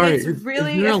 Sorry, it's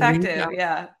really effective.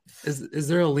 Yeah. Is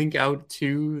there a link out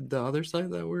to the other site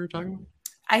that we were talking about?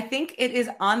 I think it is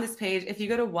on this page. If you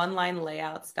go to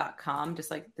onelinelayouts.com,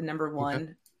 just like the number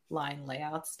 1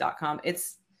 linelayouts.com,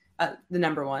 it's the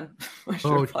number 1. I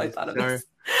should have probably thought of this.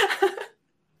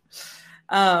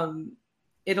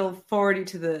 It'll forward you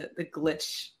to the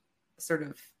glitch sort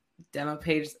of demo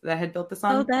page that I had built this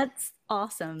on. Oh, that's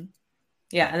awesome.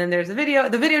 Yeah, and then there's a video.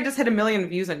 The video just hit 1 million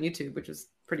views on YouTube, which was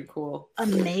pretty cool.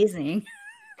 Amazing.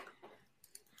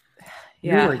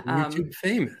 Yeah, you're like YouTube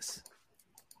famous.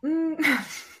 No,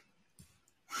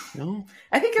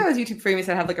 I think I was YouTube famous.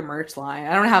 I have like a merch line.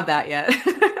 I don't have that yet.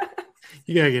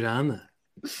 You gotta get on that.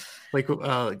 Like,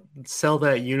 sell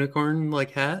that unicorn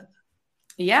like hat.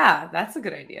 Yeah, that's a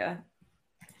good idea.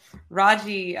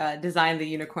 Raji designed the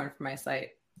unicorn for my site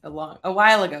a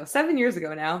while ago, 7 years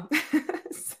ago now.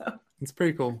 So it's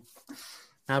pretty cool.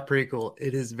 Not pretty cool.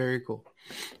 It is very cool.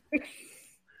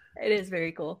 It is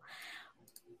very cool.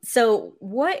 So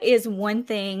what is one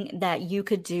thing that you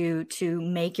could do to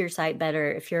make your site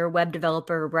better? If you're a web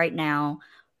developer right now,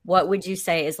 what would you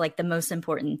say is like the most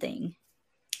important thing?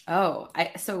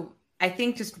 I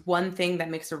think just one thing that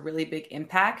makes a really big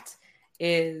impact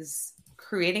is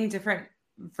creating different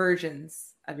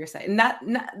versions of your site. And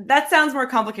that sounds more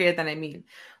complicated than I mean.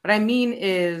 What I mean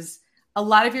is a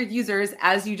lot of your users,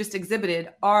 as you just exhibited,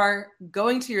 are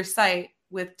going to your site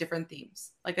with different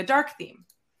themes, like a dark theme.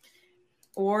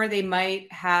 Or they might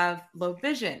have low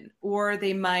vision, or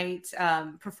they might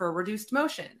prefer reduced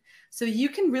motion. So you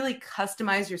can really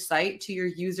customize your site to your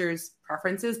users'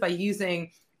 preferences by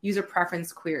using user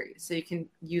preference queries. So you can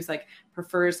use like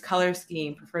prefers color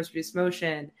scheme, prefers reduced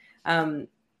motion.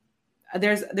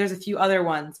 There's a few other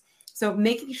ones. So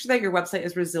making sure that your website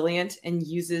is resilient and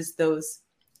uses those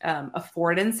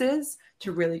affordances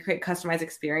to really create customized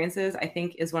experiences, I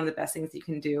think is one of the best things you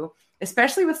can do,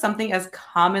 especially with something as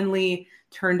commonly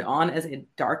turned on as a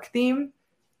dark theme.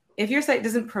 If your site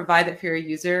doesn't provide that for your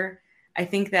user, I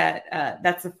think that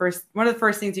that's one of the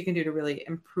first things you can do to really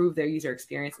improve their user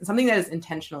experience, and something that is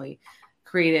intentionally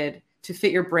created to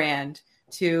fit your brand,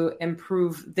 to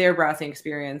improve their browsing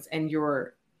experience and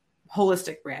your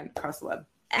holistic brand across the web.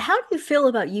 How do you feel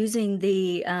about using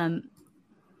the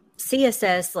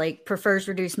CSS like prefers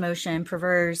reduced motion,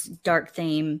 prefers dark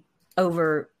theme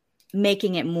over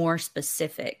making it more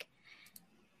specific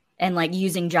and like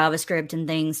using JavaScript and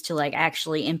things to like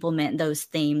actually implement those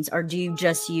themes? Or do you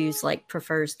just use like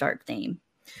prefers dark theme?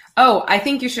 Oh, I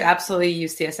think you should absolutely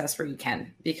use CSS where you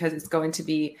can, because it's going to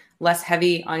be less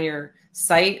heavy on your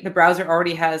site. The browser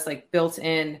already has like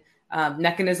built-in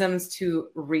mechanisms to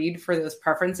read for those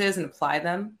preferences and apply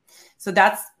them. So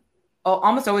that's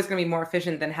almost always going to be more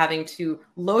efficient than having to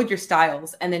load your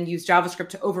styles and then use JavaScript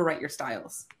to overwrite your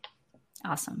styles.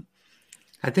 Awesome.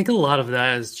 I think a lot of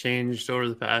that has changed over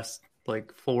the past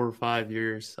like 4 or 5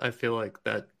 years. I feel like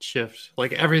that shift,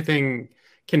 like everything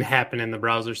can happen in the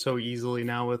browser so easily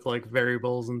now with like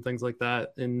variables and things like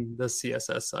that in the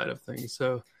CSS side of things.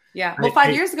 So yeah, well,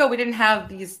 5 years ago, we didn't have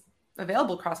these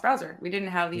available cross-browser. We didn't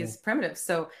have these primitives.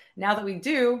 So now that we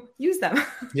do, use them.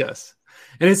 Yes.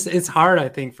 And it's hard, I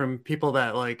think, from people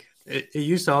that like, it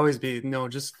used to always be, no,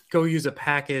 just go use a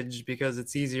package because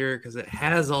it's easier, because it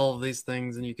has all of these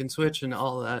things and you can switch and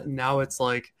all that. And now it's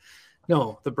like,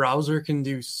 no, the browser can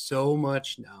do so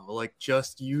much now. Like,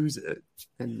 just use it,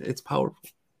 and it's powerful.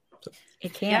 So,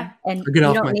 it can. And you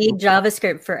don't need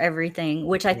JavaScript for everything,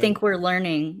 which I think we're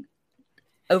learning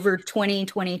over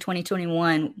 2020,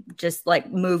 2021, just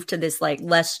like move to this like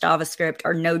less JavaScript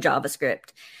or no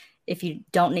JavaScript. If you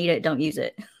don't need it, don't use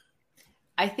it.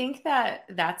 I think that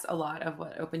that's a lot of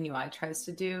what OpenUI tries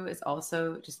to do, is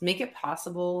also just make it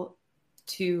possible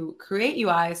to create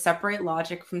UI, separate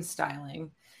logic from styling,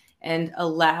 and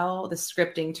allow the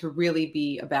scripting to really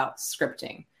be about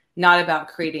scripting, not about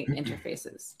creating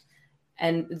interfaces.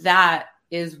 And that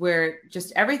is where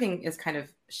just everything is kind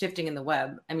of shifting in the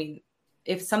web. I mean,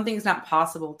 if something's not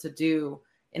possible to do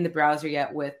in the browser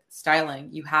yet with styling,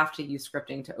 you have to use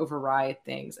scripting to override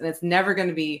things. And it's never going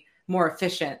to be more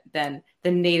efficient than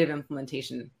the native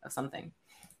implementation of something.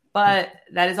 But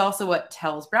that is also what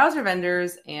tells browser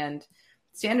vendors and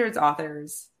standards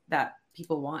authors that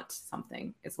people want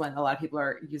something. It's when a lot of people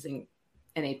are using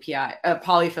an API, a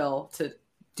polyfill, to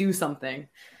do something.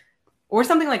 Or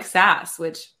something like Sass,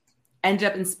 which ended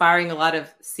up inspiring a lot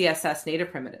of CSS native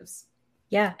primitives.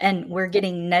 Yeah, and we're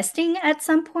getting nesting at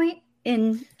some point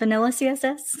in vanilla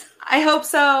CSS. I hope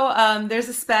so. There's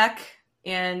a spec,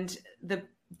 and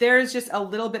there's just a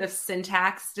little bit of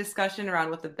syntax discussion around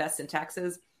what the best syntax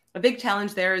is. A big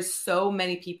challenge there is so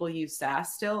many people use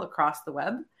Sass still across the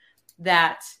web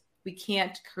that we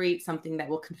can't create something that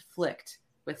will conflict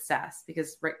with Sass,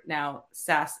 because right now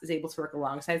Sass is able to work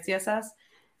alongside CSS.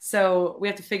 So we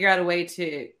have to figure out a way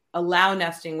to allow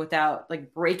nesting without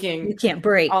like breaking. You can't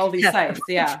break all these sites.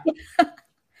 Yeah.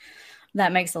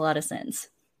 That makes a lot of sense.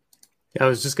 Yeah, I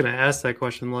was just going to ask that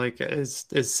question. Like, is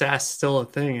Sass still a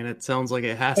thing? And it sounds like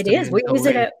it has to be. It is. We use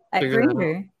it at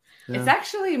Greener. Yeah. It's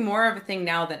actually more of a thing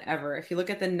now than ever. If you look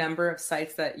at the number of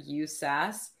sites that use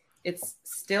Sass, it's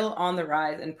still on the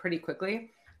rise and pretty quickly.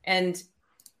 And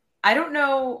I don't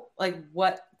know like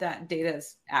what that data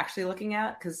is actually looking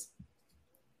at, because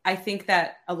I think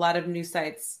that a lot of new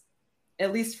sites,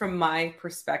 at least from my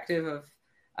perspective of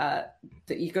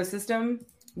the ecosystem,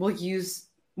 will use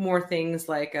more things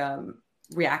like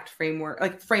React framework,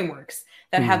 like frameworks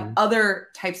that have other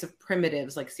types of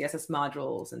primitives like CSS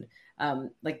modules and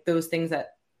like those things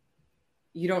that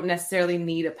you don't necessarily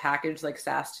need a package like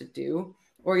Sass to do.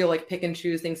 Or you'll like pick and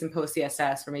choose things in post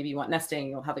CSS, or maybe you want nesting,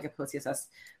 you'll have like a post CSS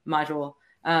module.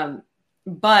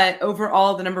 But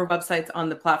overall, the number of websites on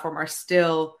the platform are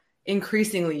still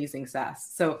increasingly using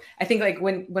Sass. So I think like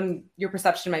when your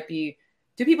perception might be,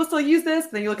 do people still use this?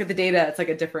 Then you look at the data, it's like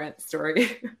a different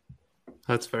story.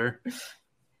 That's fair.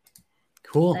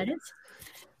 Cool. That is.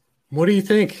 What do you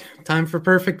think? Time for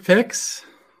perfect picks?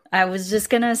 I was just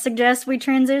going to suggest we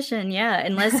transition. Yeah.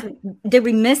 Unless, did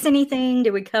we miss anything?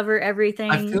 Did we cover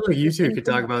everything? I feel like you two could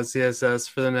talk about CSS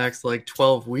for the next like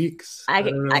 12 weeks.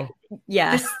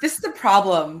 Yeah. This is the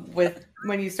problem with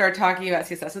when you start talking about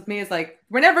CSS with me, is like,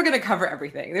 we're never going to cover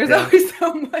everything. There's always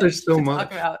so much to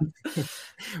talk about.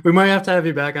 We might have to have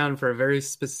you back on for a very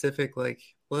specific, like,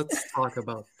 let's talk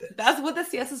about this. That's what the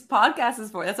CSS podcast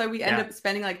is for. That's why we end up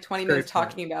spending like 20 minutes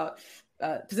talking about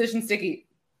position sticky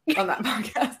on that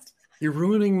podcast. You're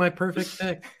ruining my perfect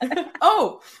pick.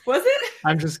 Oh, was it?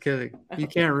 I'm just kidding. You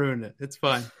can't ruin it. It's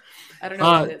fine. I don't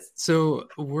know what it is. So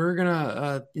we're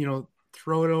gonna,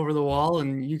 throw it over the wall,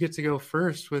 and you get to go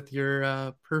first with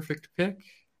your perfect pick.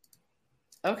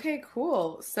 Okay,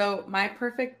 cool. So my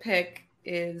perfect pick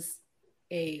is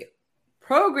a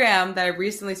program that I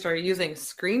recently started using,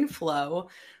 ScreenFlow,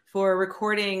 for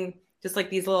recording just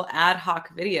like these little ad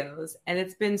hoc videos, and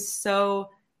it's been so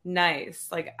nice.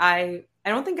 Like I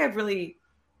don't think I've really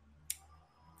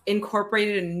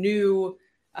incorporated a new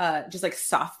just like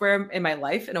software in my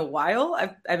life in a while.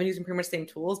 I've been using pretty much the same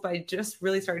tools, but I just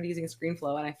really started using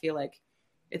ScreenFlow, and I feel like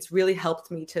it's really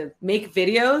helped me to make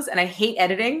videos, and I hate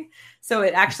editing. So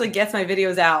it actually gets my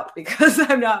videos out because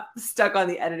I'm not stuck on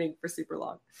the editing for super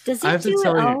long. Does it do it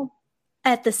all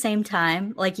at the same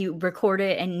time? Like you record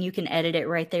it and you can edit it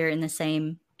right there in the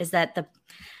same, is that the,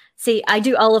 see, I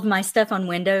do all of my stuff on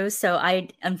Windows, so I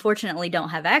unfortunately don't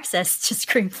have access to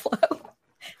ScreenFlow.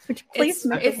 It's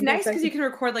nice because you can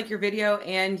record like your video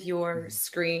and your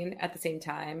screen at the same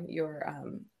time.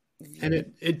 And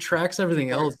it tracks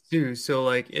everything else too. So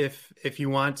like if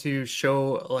you want to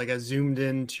show like a zoomed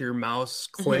in to your mouse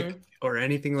click or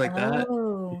anything like that,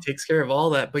 it takes care of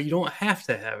all that. But you don't have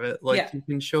to have it. Like you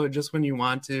can show it just when you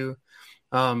want to.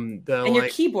 And your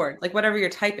keyboard, like whatever you're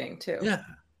typing too. Yeah,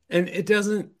 and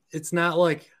it's not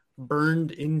like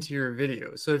burned into your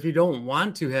video. So if you don't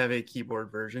want to have a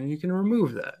keyboard version, you can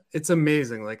remove that. It's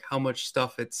amazing like how much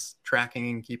stuff it's tracking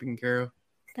and keeping care of.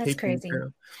 That's crazy.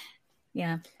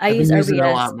 Yeah, I use OBS a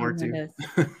lot more too.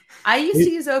 I used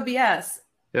to use OBS.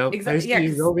 Yep, I used to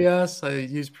use OBS. I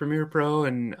use Premiere Pro,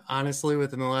 and honestly,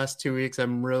 within the last 2 weeks,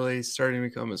 I'm really starting to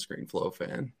become a ScreenFlow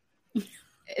fan.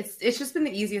 It's just been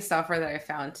the easiest software that I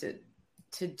found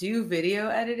to do video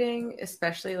editing,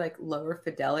 especially like lower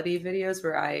fidelity videos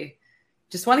where I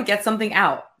just want to get something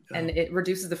out, and it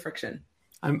reduces the friction.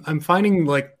 I'm finding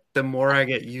like the more I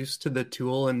get used to the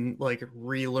tool and like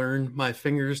relearn my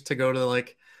fingers to go to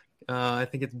like I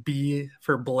think it's B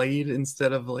for blade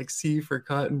instead of like C for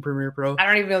cut in Premiere Pro. I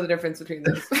don't even know the difference between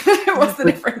those. What's the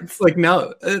difference? Like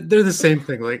now they're the same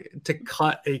thing. Like to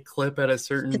cut a clip at a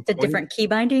certain just the different key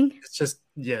binding. It's just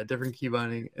different key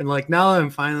binding. And like now I'm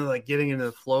finally like getting into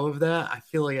the flow of that. I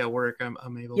feel like at work I'm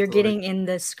able. You're getting in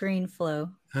the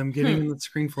ScreenFlow. I'm getting in the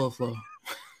ScreenFlow flow.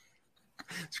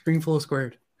 ScreenFlow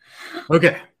squared.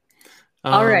 Okay.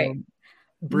 All right.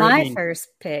 Brittany. My first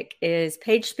pick is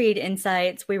PageSpeed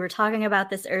Insights. We were talking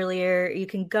about this earlier. You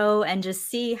can go and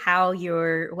just see how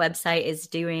your website is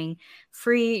doing.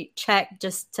 Free check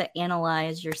just to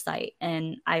analyze your site.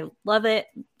 And I love it.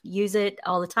 Use it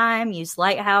all the time. Use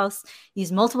Lighthouse.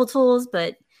 Use multiple tools,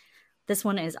 but this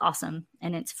one is awesome.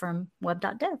 And it's from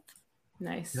web.dev.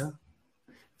 Nice. Yeah.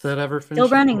 If that ever finished. Still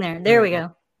running there. There we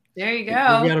go. There you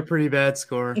go. We got a pretty bad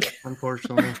score,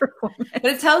 unfortunately. But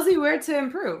it tells you where to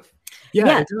improve.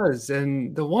 Yeah, it does.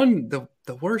 And the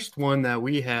worst one that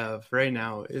we have right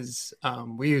now is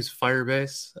we use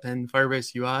Firebase and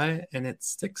Firebase UI, and it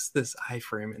sticks this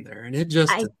iframe in there, and it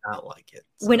just does not like it.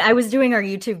 So. When I was doing our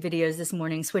YouTube videos this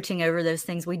morning, switching over those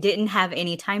things, we didn't have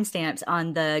any timestamps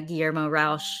on the Guillermo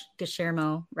Rauch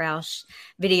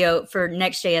video for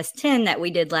Next.js 10 that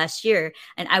we did last year.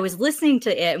 And I was listening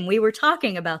to it, and we were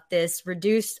talking about this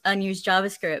reduced unused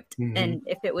JavaScript, and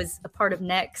if it was a part of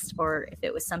Next or if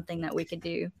it was something that we could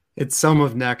do. It's some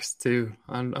of Next too,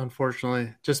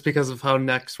 unfortunately, just because of how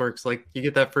Next works. Like you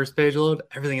get that first page load,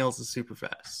 everything else is super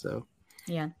fast. So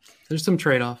yeah, there's some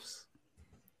trade-offs.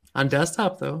 On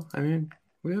desktop though, I mean,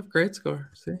 we have great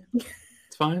score. See,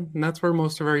 it's fine, and that's where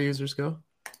most of our users go.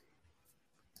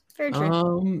 Very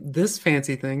true. This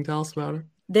fancy thing, tell us about it.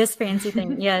 This fancy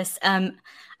thing, yes.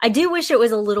 I do wish it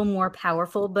was a little more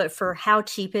powerful, but for how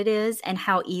cheap it is and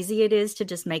how easy it is to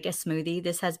just make a smoothie,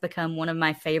 this has become one of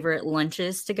my favorite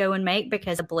lunches to go and make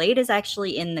because a blade is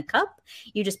actually in the cup.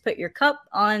 You just put your cup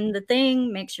on the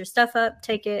thing, mix your stuff up,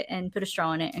 take it, and put a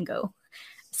straw in it and go.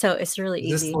 So it's really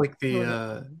easy. Is this like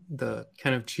the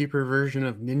kind of cheaper version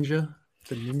of Ninja?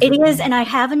 It is, and I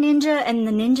have a Ninja, and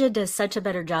the Ninja does such a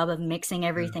better job of mixing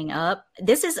everything up.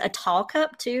 This is a tall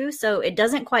cup too, so it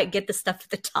doesn't quite get the stuff at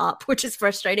the top, which is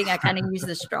frustrating. I kind of use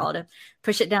the straw to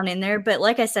push it down in there. But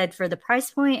like I said, for the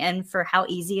price point and for how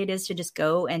easy it is to just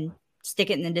go and stick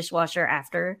it in the dishwasher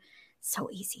after, so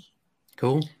easy.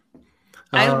 Cool.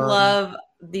 I love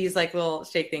these like little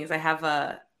shake things. I have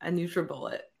a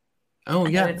NutriBullet. Oh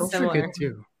yeah, those are good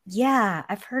too. Yeah,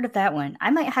 I've heard of that one. I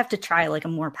might have to try like a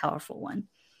more powerful one.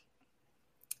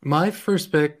 My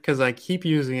first pick, because I keep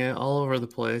using it all over the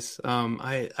place.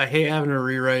 I hate having to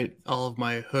rewrite all of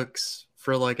my hooks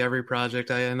for like every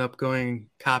project. I end up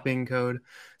copying code.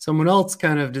 Someone else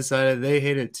kind of decided they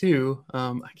hate it too.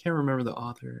 I can't remember the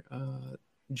author.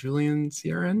 Julian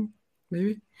CRN,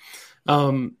 maybe.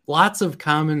 Lots of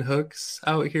common hooks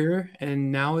out here,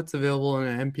 and now it's available in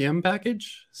an NPM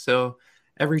package. So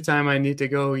every time I need to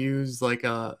go use like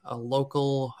a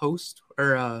local host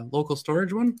or a local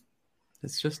storage one,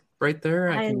 it's just right there.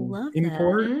 I can love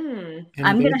import.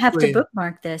 I'm going to have to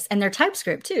bookmark this. And they're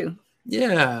TypeScript too.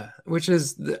 Yeah, which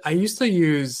is, I used to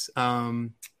use,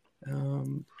 who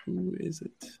is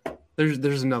it?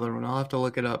 There's another one. I'll have to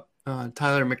look it up.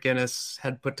 Tyler McGinnis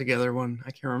had put together one.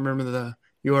 I can't remember the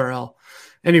URL.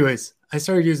 Anyways, I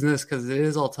started using this because it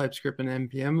is all TypeScript and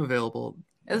NPM available.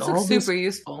 This looks super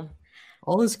useful.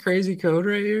 All this crazy code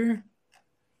right here.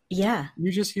 Yeah.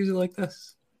 You just use it like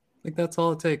this. Like that's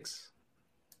all it takes.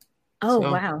 Oh,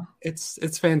 So, wow.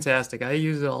 It's fantastic. I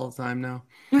use it all the time now.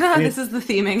 This is the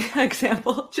theming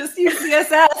example. Just use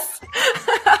CSS.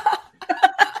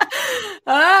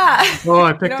 Oh,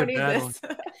 I picked a need bad one.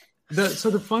 So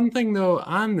the fun thing though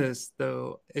on this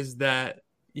though is that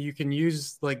you can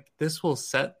use like this will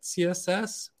set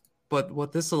CSS, but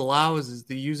what this allows is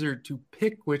the user to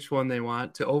pick which one they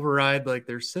want to override like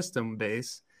their system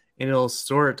base, and it'll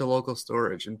store it to local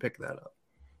storage and pick that up.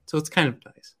 So it's kind of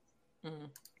nice. Mm.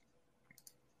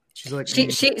 She's like,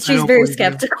 she's very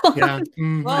skeptical. Yeah.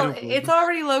 Well, it's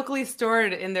already locally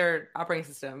stored in their operating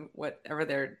system, whatever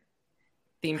their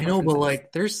theme. I know, but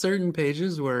like, there's certain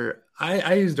pages where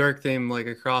I use dark theme like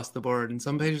across the board, and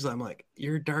some pages I'm like,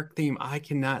 your dark theme I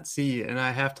cannot see, and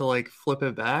I have to like flip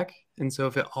it back. And so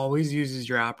if it always uses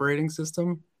your operating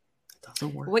system, it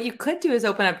doesn't work. What you could do is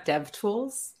open up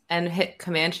DevTools and hit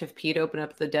Command-Shift-P to open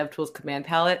up the DevTools command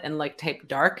palette and like type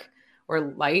dark or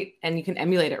light, and you can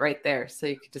emulate it right there. So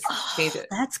you could just change it.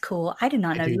 That's cool. I did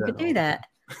not know you could do that.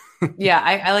 Yeah,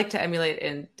 I like to emulate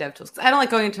in DevTools. I don't like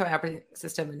going into my operating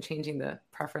system and changing the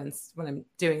preference when I'm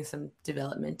doing some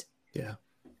development. Yeah.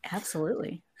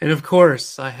 Absolutely. And of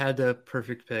course, I had to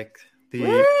perfect pick the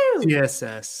Woo!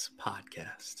 CSS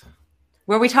podcast,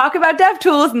 where we talk about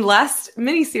DevTools in the last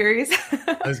mini-series.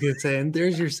 I was going to say, and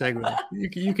there's your segue.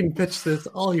 You can pitch this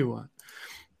all you want.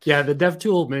 Yeah, the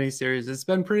DevTool mini-series, it's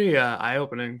been pretty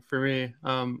eye-opening for me.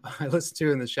 I listen to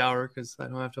it in the shower because I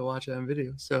don't have to watch it on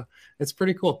video. So it's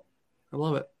pretty cool. I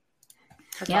love it.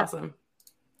 That's awesome.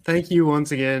 Thank you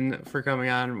once again for coming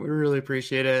on. We really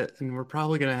appreciate it. And we're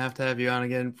probably going to have you on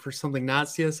again for something not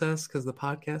CSS because the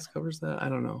podcast covers that. I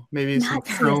don't know. Maybe not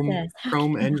some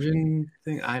Chrome engine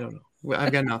thing. I don't know.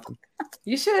 I've got nothing.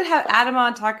 You should have Adam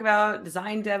on talk about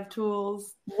design dev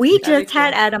tools. We just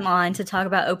had Adam on to talk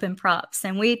about open props,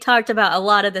 and we talked about a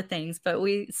lot of the things, but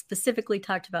we specifically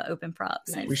talked about open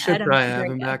props. We should probably have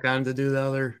him back on to do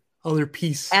the other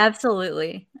piece.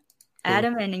 Absolutely. Cool.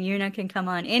 Adam and Yuna can come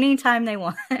on anytime they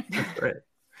want. Right.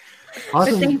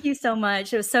 Awesome. But thank you so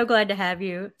much. I was so glad to have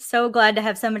you. So glad to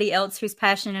have somebody else who's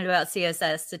passionate about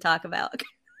CSS to talk about.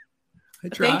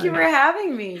 Thank you for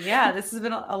having me. Yeah, this has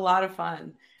been a lot of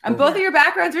fun. And both of your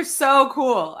backgrounds are so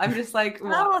cool. I'm just like,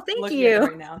 thank you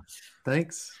right now.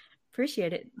 Thanks.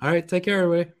 Appreciate it. All right. Take care,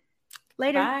 everybody.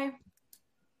 Later. Bye.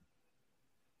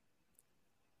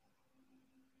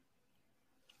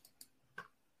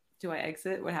 Do I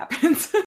exit? What happens?